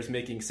 10 years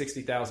making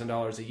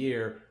 $60,000 a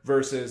year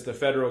versus the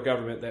federal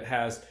government that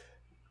has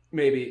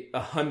maybe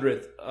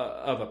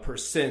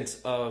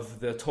 0.01% of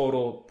the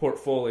total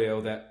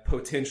portfolio that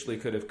potentially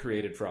could have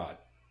created fraud.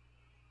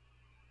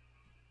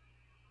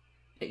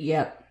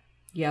 Yep.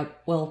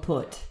 Well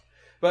put.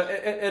 But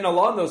and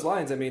along those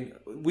lines, I mean,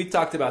 we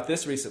talked about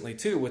this recently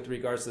too with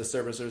regards to the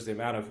servicers, the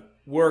amount of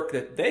work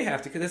that they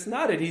have to, because it's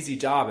not an easy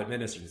job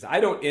administering this. I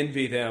don't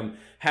envy them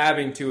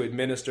having to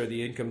administer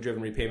the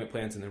income-driven repayment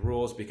plans and the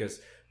rules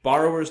because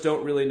borrowers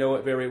don't really know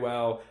it very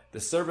well. The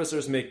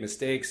servicers make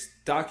mistakes.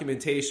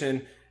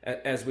 Documentation,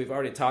 as we've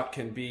already talked,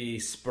 can be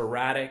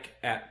sporadic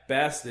at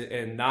best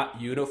and not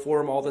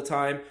uniform all the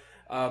time.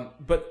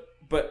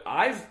 But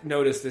I've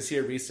noticed this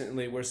here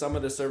recently where some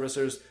of the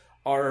servicers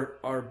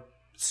are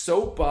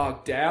so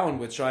bogged down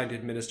with trying to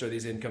administer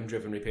these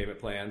income-driven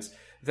repayment plans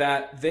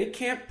that they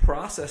can't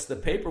process the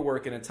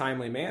paperwork in a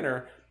timely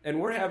manner. And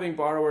we're having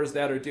borrowers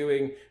that are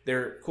doing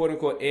their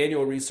quote-unquote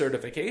annual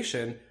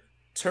recertification,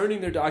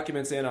 turning their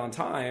documents in on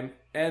time,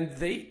 and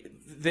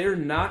they're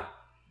not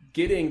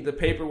getting the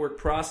paperwork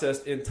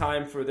processed in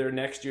time for their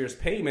next year's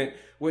payment,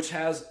 which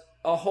has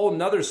a whole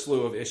nother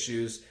slew of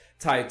issues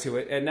tied to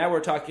it. And now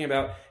we're talking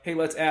about, hey,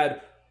 let's add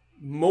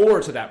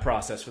more to that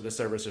process for the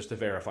servicers to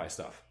verify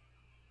stuff.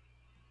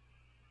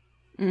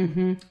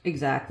 Mm-hmm.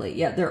 Exactly.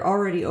 Yeah, they're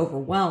already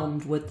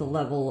overwhelmed with the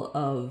level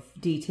of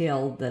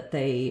detail that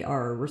they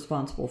are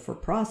responsible for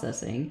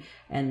processing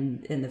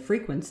and the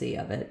frequency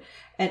of it.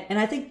 And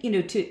I think,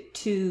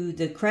 to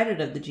the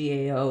credit of the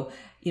GAO,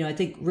 I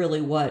think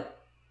really what,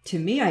 to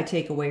me, I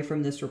take away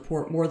from this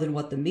report more than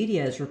what the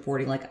media is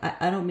reporting. Like,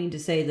 I don't mean to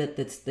say that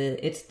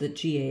it's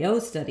the GAO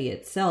study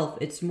itself.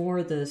 It's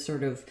more the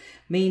sort of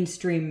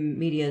mainstream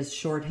media's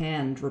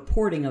shorthand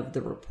reporting of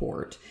the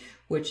report,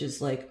 which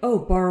is like, oh,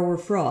 borrower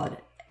fraud.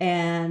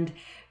 And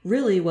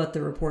really what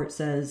the report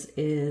says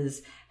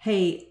is,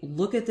 hey,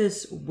 look at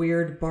this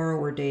weird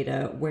borrower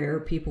data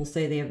where people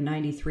say they have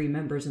 93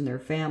 members in their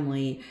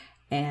family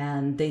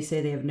and they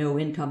say they have no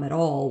income at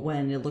all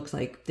when it looks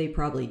like they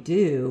probably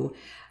do.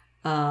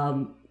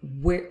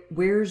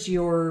 Where's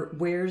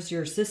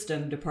your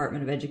system,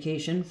 Department of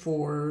Education,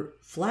 for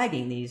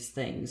flagging these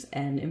things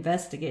and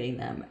investigating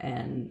them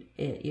and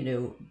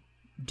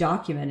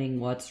documenting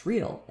what's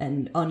real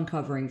and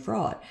uncovering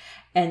fraud?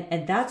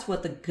 And that's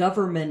what the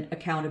Government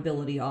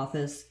Accountability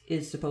Office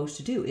is supposed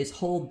to do, is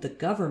hold the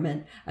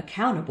government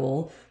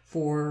accountable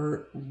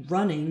for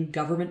running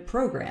government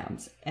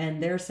programs.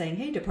 And they're saying,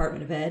 hey,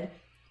 Department of Ed,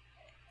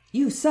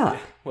 you suck.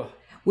 Yeah, well,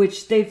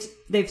 which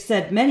they've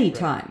said many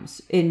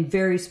times in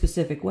very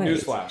specific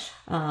ways. Newsflash.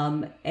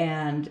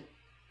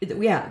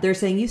 They're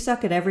saying you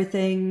suck at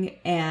everything,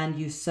 and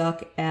you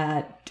suck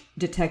at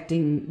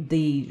detecting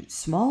the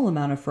small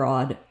amount of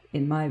fraud,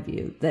 in my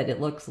view, that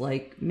it looks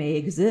like may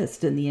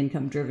exist in the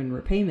income-driven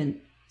repayment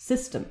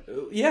system.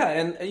 Yeah,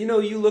 and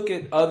you look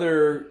at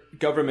other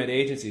government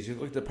agencies, you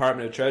look at the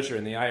Department of Treasury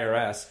and the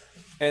IRS,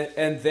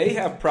 and they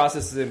have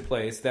processes in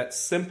place that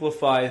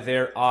simplify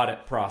their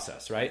audit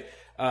process, right?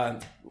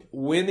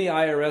 When the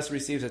IRS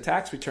receives a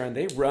tax return,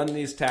 they run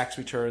these tax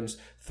returns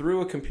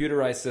through a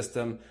computerized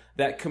system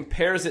that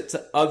compares it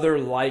to other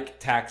like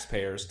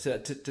taxpayers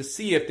to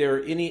see if there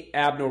are any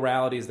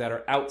abnormalities that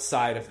are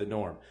outside of the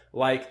norm,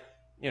 like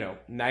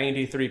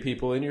 93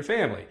 people in your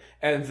family.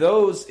 And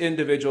those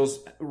individuals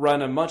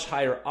run a much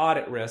higher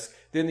audit risk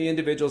than the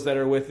individuals that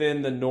are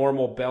within the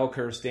normal bell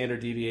curve standard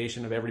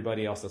deviation of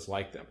everybody else that's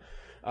like them.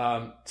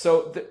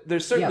 So there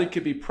certainly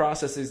could be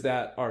processes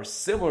that are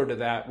similar to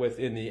that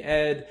within the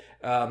ed,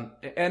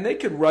 and they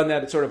could run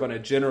that sort of on a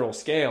general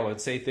scale and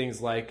say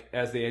things like,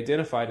 as they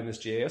identified in this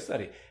GAO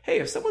study, hey,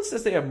 if someone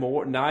says they have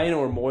 9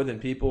 or more than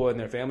people in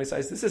their family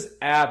size, this is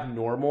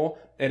abnormal,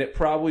 and it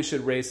probably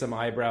should raise some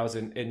eyebrows,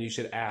 and you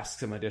should ask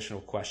some additional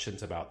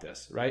questions about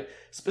this, right?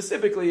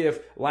 Specifically, if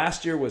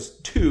last year was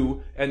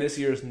 2 and this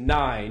year's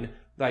 9,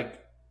 like,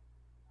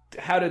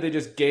 how did they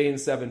just gain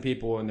 7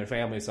 people in their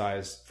family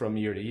size from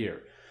year to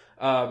year?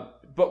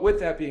 But with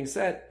that being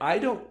said, I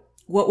don't...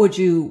 What would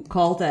you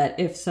call that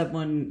if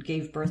someone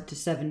gave birth to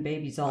 7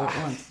 babies all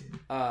at once?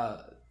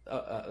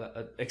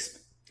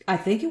 I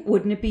think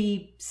wouldn't it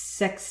be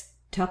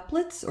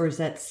sextuplets, or is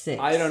that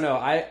 6? I don't know.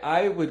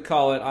 I would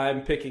call it,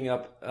 I'm picking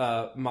up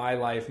my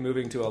life,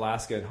 moving to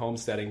Alaska and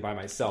homesteading by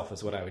myself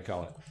is what I would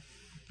call it.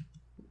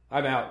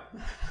 I'm out.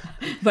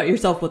 But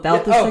yourself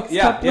without the sextuplets?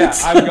 Yeah,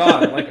 I'm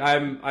gone. Like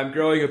I'm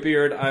growing a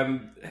beard.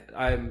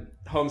 I'm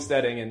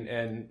homesteading,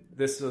 and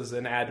this was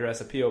an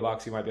address, a P.O.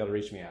 box you might be able to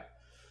reach me at.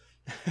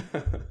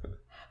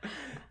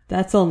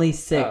 That's only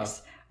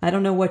 6. I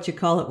don't know what you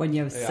call it when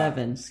you have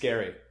 7.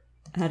 Scary.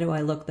 How do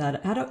I look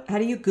that? How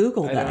do you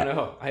Google that? I don't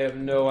know. I have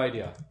no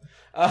idea.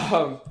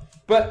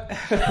 But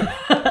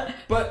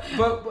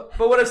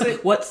what I'm saying...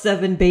 What's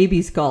 7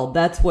 babies called?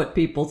 That's what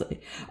people say.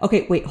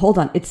 Okay, wait, hold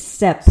on. It's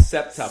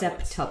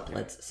septuplets.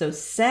 Okay. So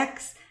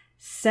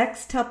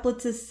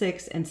sextuplets is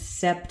 6, and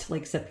sept,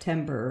 like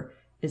September,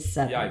 is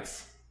 7.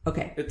 Yikes.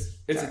 Okay. It's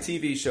a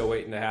TV show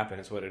waiting to happen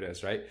is what it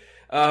is, right?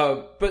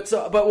 But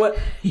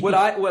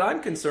what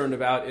I'm concerned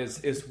about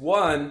is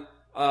one,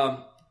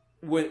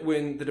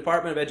 when the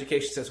Department of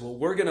Education says, well,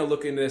 we're going to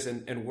look into this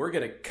and we're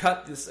going to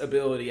cut this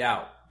ability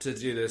out to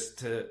do this,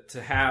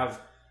 to have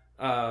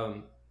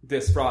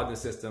this fraud in the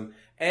system.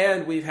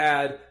 And we've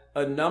had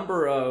a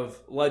number of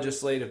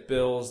legislative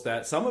bills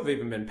that some have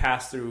even been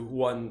passed through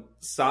one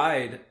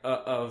side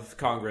of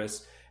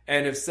Congress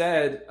and have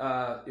said,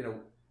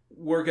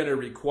 we're going to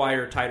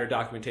require tighter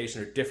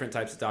documentation or different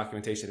types of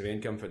documentation of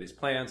income for these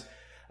plans.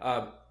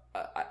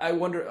 I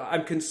wonder,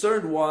 I'm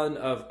concerned, one,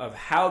 of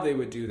how they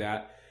would do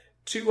that.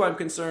 2, I'm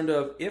concerned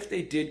of if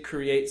they did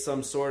create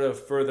some sort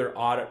of further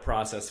audit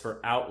process for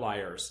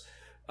outliers.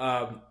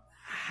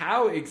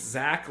 How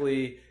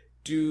exactly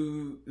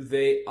do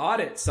they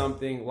audit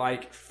something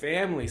like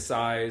family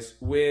size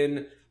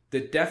when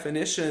the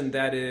definition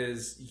that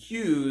is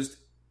used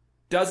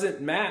doesn't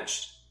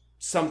match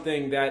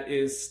something that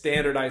is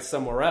standardized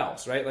somewhere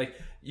else, right? Like,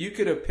 you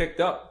could have picked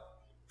up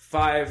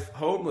 5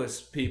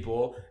 homeless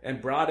people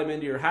and brought them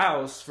into your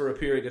house for a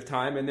period of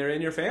time, and they're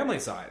in your family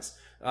size.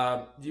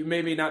 You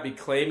maybe not be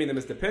claiming them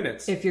as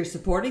dependents if you're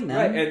supporting them,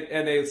 right?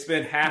 And they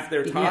spend half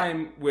their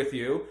time with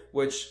you,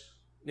 which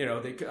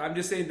I'm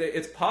just saying that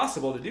it's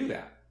possible to do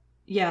that.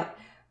 Yeah,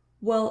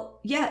 well,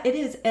 yeah, it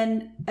is,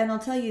 and I'll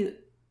tell you.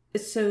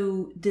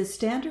 So the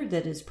standard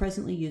that is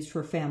presently used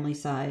for family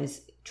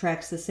size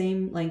tracks the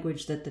same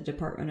language that the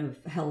Department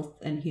of Health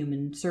and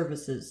Human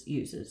Services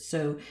uses.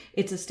 So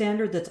it's a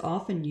standard that's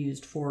often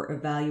used for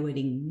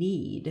evaluating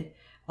need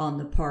on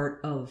the part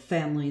of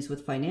families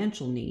with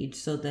financial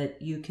needs, so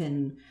that you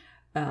can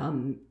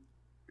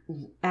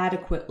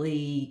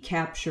adequately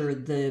capture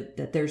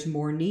that there's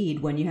more need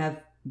when you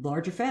have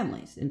larger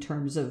families in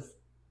terms of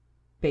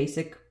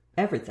basic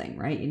everything,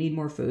 right? You need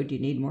more food, you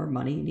need more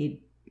money, you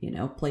need,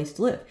 place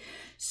to live.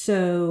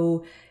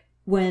 So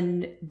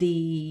when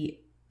the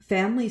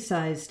family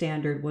size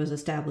standard was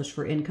established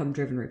for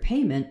income-driven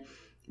repayment,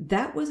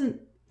 that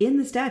wasn't in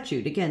the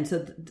statute. Again,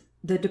 so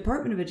the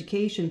Department of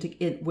Education,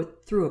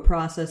 through a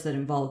process that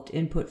involved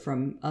input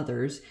from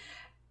others,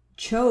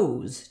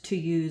 chose to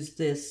use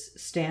this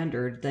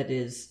standard that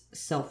is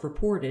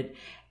self-reported,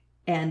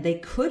 and they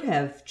could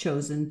have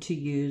chosen to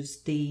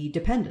use the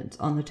dependents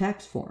on the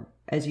tax form,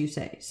 as you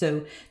say.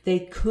 So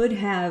they could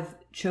have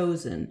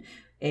chosen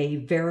a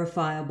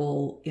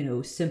verifiable,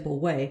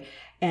 simple way.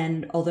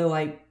 And although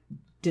I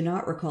do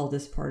not recall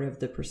this part of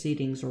the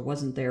proceedings or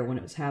wasn't there when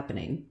it was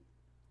happening,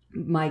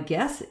 my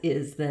guess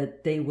is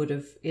that they would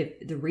have,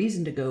 if the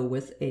reason to go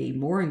with a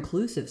more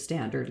inclusive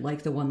standard,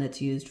 like the one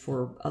that's used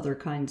for other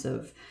kinds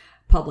of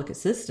public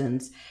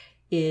assistance,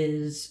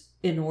 is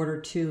in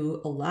order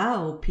to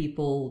allow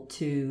people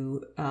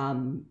to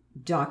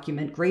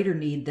document greater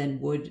need than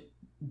would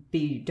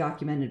be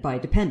documented by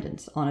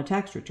dependents on a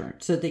tax return,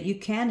 so that you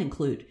can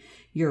include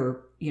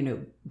your,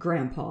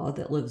 grandpa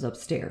that lives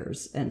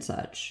upstairs and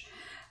such.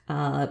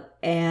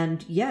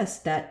 And yes,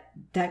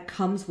 that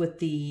comes with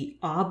the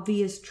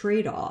obvious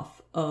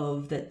trade-off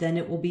of that then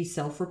it will be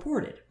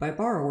self-reported by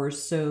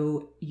borrowers.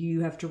 So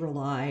you have to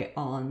rely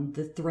on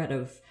the threat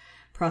of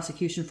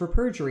prosecution for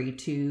perjury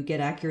to get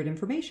accurate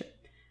information.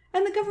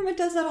 And the government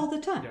does that all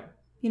the time.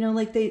 Yeah.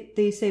 Like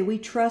they say, we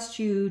trust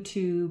you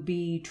to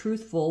be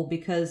truthful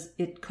because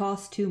it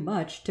costs too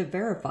much to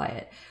verify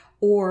it.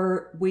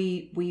 Or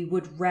we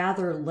would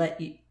rather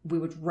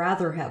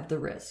have the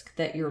risk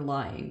that you're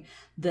lying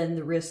than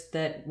the risk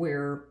that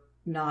we're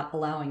not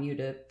allowing you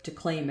to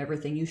claim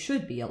everything you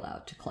should be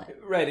allowed to claim.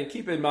 Right. And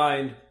keep in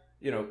mind,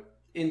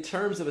 in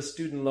terms of a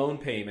student loan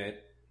payment,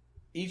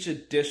 each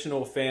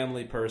additional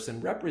family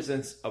person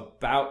represents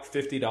about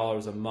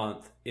 $50 a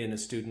month in a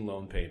student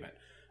loan payment.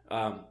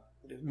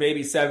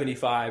 Maybe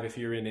 $75 if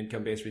you're in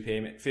income-based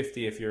repayment,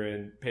 $50 if you're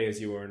in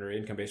pay-as-you-earn or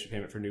income-based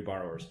repayment for new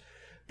borrowers.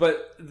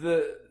 But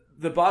the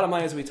bottom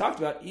line, as we talked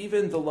about,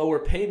 even the lower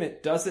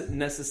payment doesn't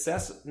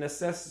necessarily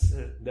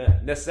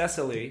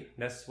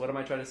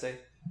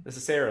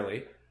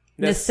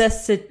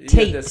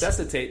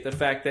necessitate the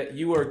fact that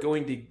you are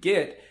going to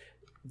get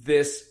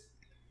this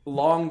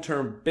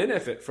long-term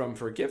benefit from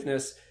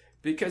forgiveness,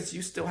 because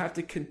you still have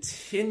to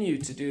continue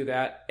to do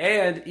that.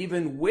 And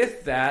even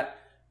with that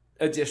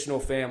additional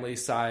family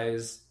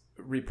size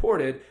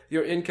reported,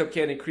 your income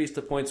can increase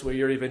to points where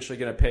you're eventually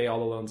going to pay all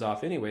the loans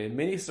off anyway. In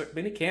many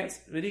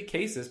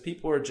cases,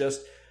 people are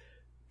just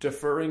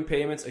deferring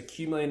payments,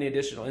 accumulating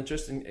additional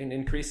interest, and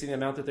increasing the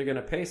amount that they're going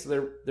to pay.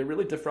 So they're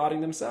really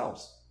defrauding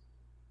themselves.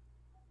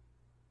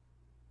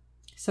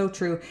 So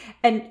true.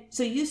 And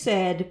so you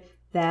said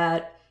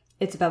that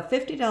it's about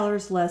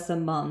 $50 less a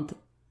month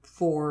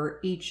for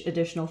each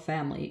additional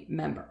family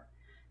member.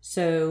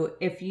 So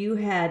if you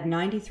had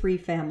 93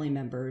 family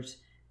members,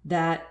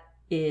 that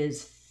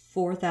is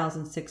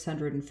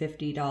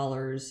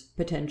 $4,650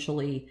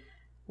 potentially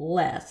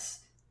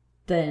less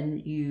than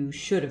you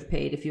should have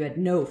paid if you had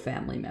no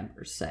family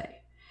members,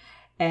 say.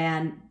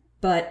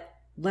 But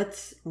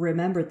let's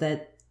remember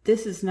that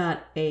this is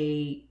not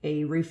a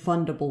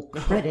refundable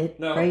credit,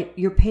 no. Right?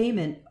 Your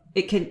payment,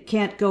 it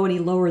can't go any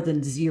lower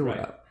than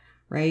zero,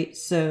 right?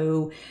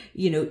 So,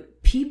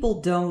 people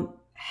don't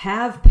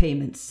have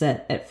payments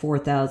set at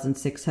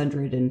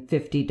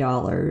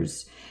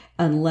 $4,650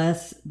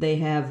 unless they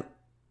have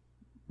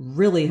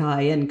really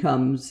high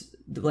incomes.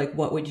 Like,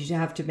 what would you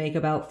have to make,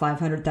 about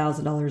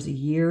 $500,000 a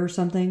year or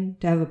something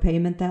to have a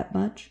payment that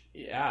much?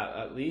 Yeah,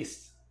 at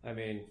least. I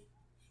mean,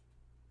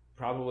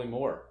 probably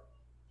more.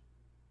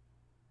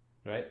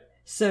 Right?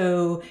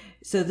 So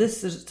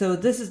this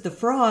is the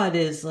fraud,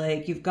 is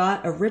like, you've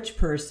got a rich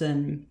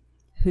person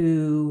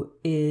who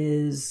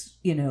is,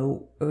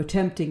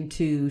 attempting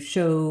to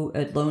show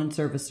a loan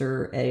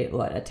servicer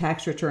a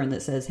tax return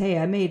that says, hey,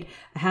 I made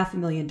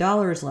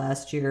 $500,000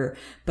 last year,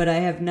 but I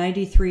have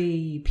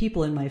 93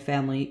 people in my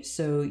family,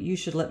 so you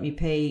should let me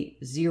pay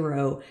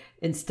 $0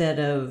 instead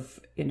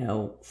of,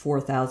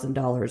 $4,000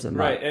 a month.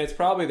 Right. And it's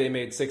probably they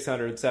made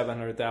 $600,000,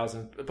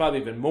 $700,000, probably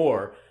even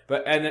more.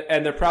 But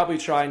and they're probably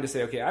trying to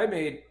say, okay, I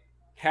made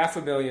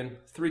 $500,000,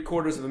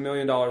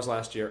 $750,000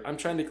 last year. I'm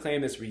trying to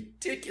claim this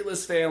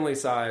ridiculous family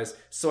size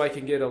so I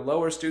can get a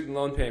lower student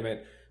loan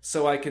payment,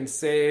 so I can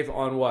save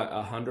on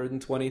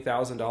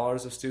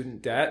 $120,000 of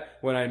student debt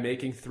when I'm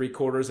making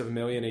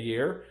 $750,000 a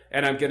year,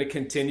 and I'm going to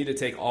continue to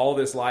take all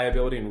this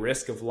liability and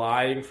risk of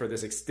lying for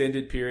this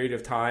extended period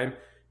of time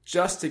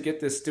just to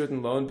get this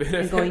student loan benefit.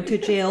 And going to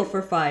jail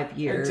for 5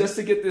 years. And just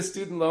to get this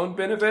student loan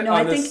benefit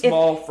on a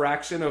small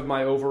fraction of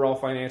my overall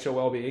financial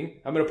well-being.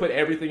 I'm going to put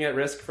everything at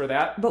risk for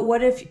that.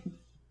 But if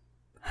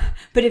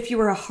you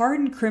were a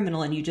hardened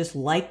criminal and you just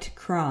liked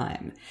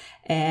crime,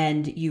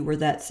 and you were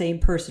that same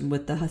person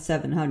with the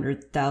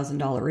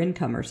 $700,000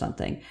 income or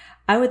something,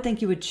 I would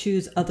think you would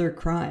choose other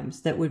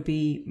crimes that would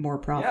be more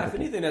profitable. Yeah, if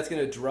anything, that's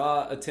going to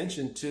draw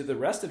attention to the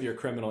rest of your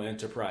criminal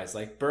enterprise.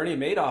 Like Bernie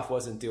Madoff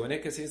wasn't doing it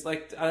because he's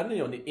like, I don't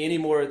need any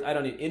more. I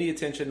don't need any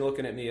attention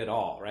looking at me at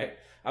all, right?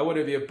 I want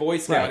to be a Boy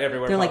Scout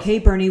everywhere. They're like, hey,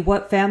 Bernie,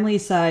 what family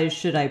size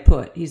should I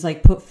put? He's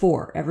like, put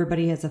 4.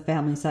 Everybody has a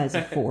family size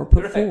of 4.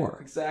 Put 4.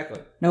 Exactly.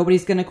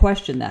 Nobody's going to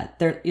question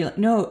that. You're like,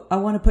 no, I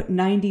want to put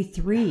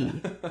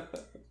 93.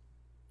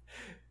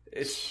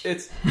 It's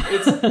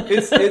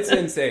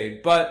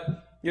insane.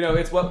 But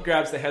it's what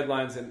grabs the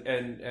headlines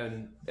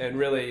and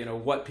really,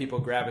 what people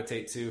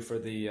gravitate to for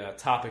the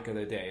topic of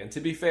the day. And to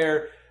be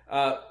fair,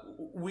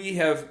 we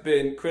have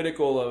been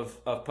critical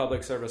of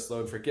public service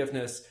loan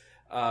forgiveness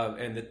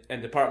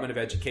and Department of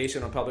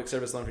Education on public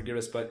service loan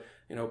forgiveness. But,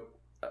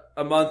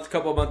 a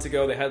couple of months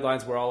ago, the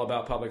headlines were all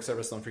about public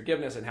service loan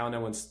forgiveness and how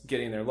no one's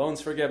getting their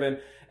loans forgiven.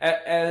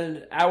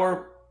 And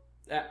our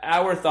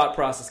thought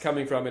process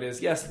coming from it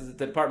is, yes,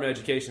 the Department of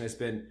Education has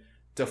been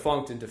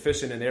defunct and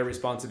deficient, and their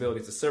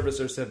responsibilities to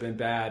servicers have been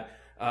bad.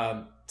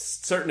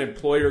 Certain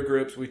employer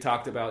groups, we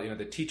talked about,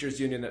 the teachers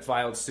union that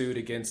filed suit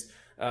against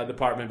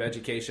Department of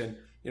Education.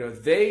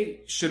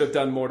 They should have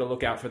done more to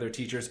look out for their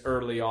teachers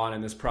early on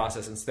in this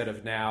process instead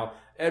of now.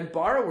 And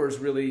borrowers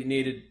really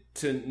needed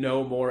to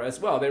know more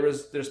as well.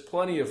 There's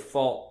plenty of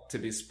fault to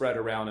be spread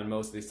around in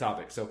most of these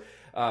topics. So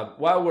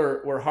while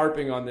we're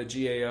harping on the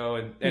GAO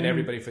and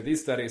everybody for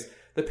these studies,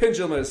 the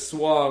pendulum has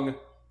swung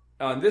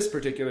on this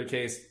particular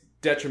case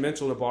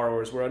detrimental to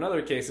borrowers, where in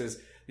other cases,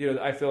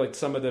 I feel like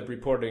some of the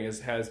reporting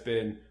has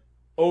been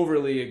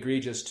overly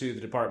egregious to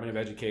the Department of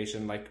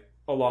Education, like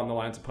along the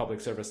lines of public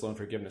service loan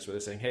forgiveness, where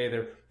they're saying,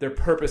 hey, they're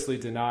purposely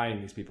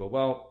denying these people.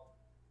 Well,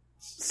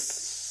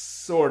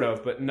 sort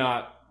of, but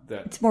not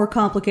that. It's more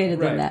complicated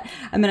than that.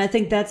 I mean, I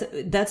think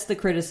that's the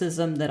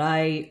criticism that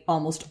I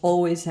almost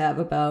always have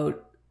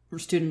about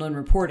student loan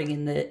reporting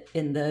in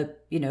the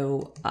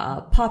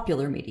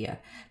popular media,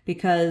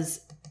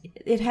 because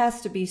it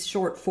has to be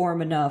short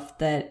form enough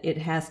that it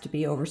has to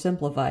be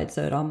oversimplified.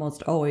 So it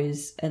almost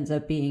always ends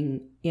up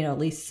being, at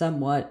least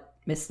somewhat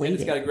misleading.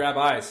 And it's got to grab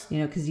eyes.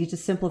 Because you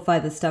just simplify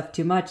the stuff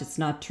too much. It's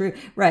not true.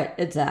 Right.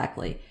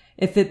 Exactly.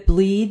 If it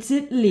bleeds,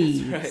 it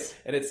leads. That's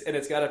right. And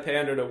it's got to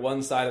pander to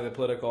one side of the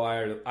political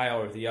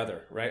aisle or the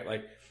other, right?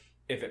 Like,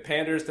 if it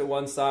panders to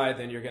one side,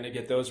 then you're going to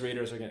get those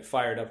readers who are going to get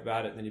fired up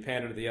about it. And then you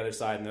pander to the other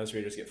side, and those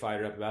readers get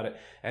fired up about it.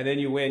 And then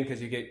you win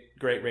because you get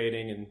great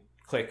rating and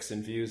clicks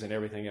and views and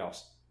everything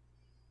else.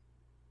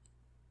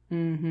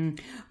 Mm-hmm.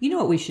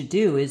 What we should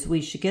do is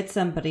we should get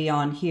somebody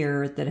on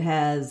here that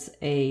has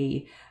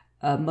a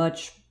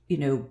much,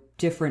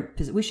 different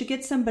position. We should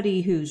get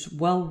somebody who's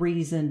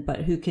well-reasoned,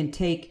 but who can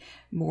take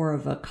more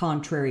of a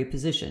contrary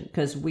position.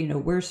 Because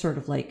we're sort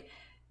of like,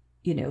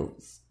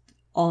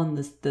 on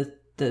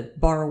the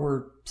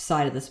borrower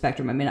side of the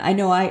spectrum. I mean, I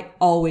know I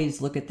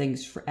always look at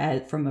things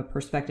from a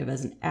perspective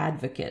as an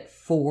advocate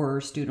for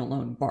student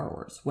loan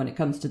borrowers when it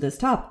comes to this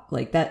topic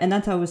like that. And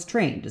that's how I was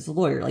trained as a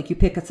lawyer. Like, you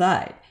pick a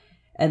side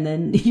and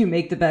then you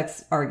make the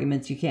best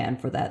arguments you can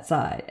for that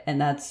side. And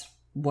that's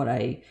what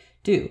I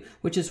do,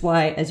 which is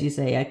why, as you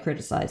say, I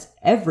criticize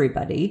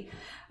everybody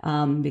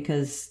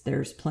because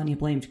there's plenty of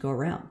blame to go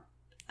around.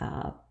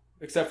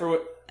 Except for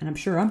what... And I'm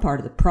sure I'm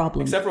part of the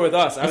problem. Except for with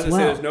us. I was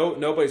going to say,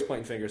 nobody's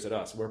pointing fingers at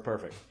us. We're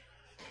perfect.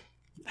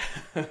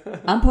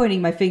 I'm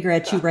pointing my finger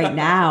at you right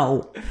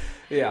now.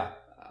 Yeah.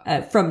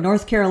 From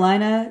North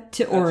Carolina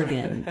to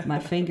Oregon, my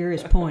finger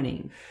is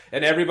pointing.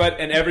 And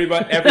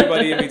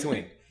everybody in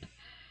between.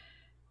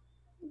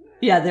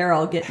 Yeah, they're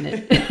all getting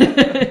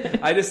it.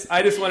 I just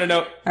want to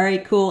know. All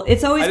right, cool.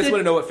 It's always. I just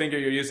want to know what finger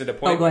you're using to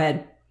point. Oh, go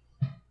ahead.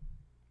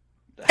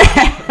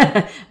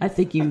 I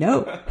think you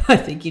know. I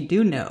think you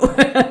do know.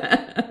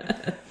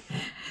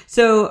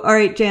 So, all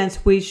right,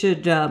 Jantz, we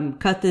should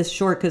cut this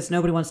short because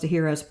nobody wants to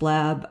hear us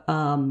blab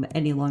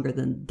any longer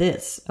than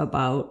this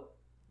about,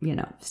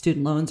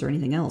 student loans or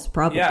anything else,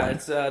 probably. Yeah,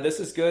 this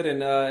is good.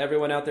 And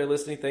everyone out there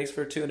listening, thanks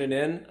for tuning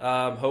in.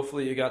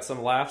 Hopefully you got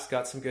some laughs,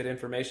 got some good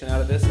information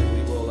out of this,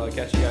 and we will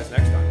catch you guys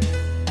next time.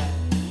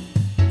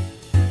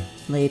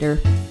 Later.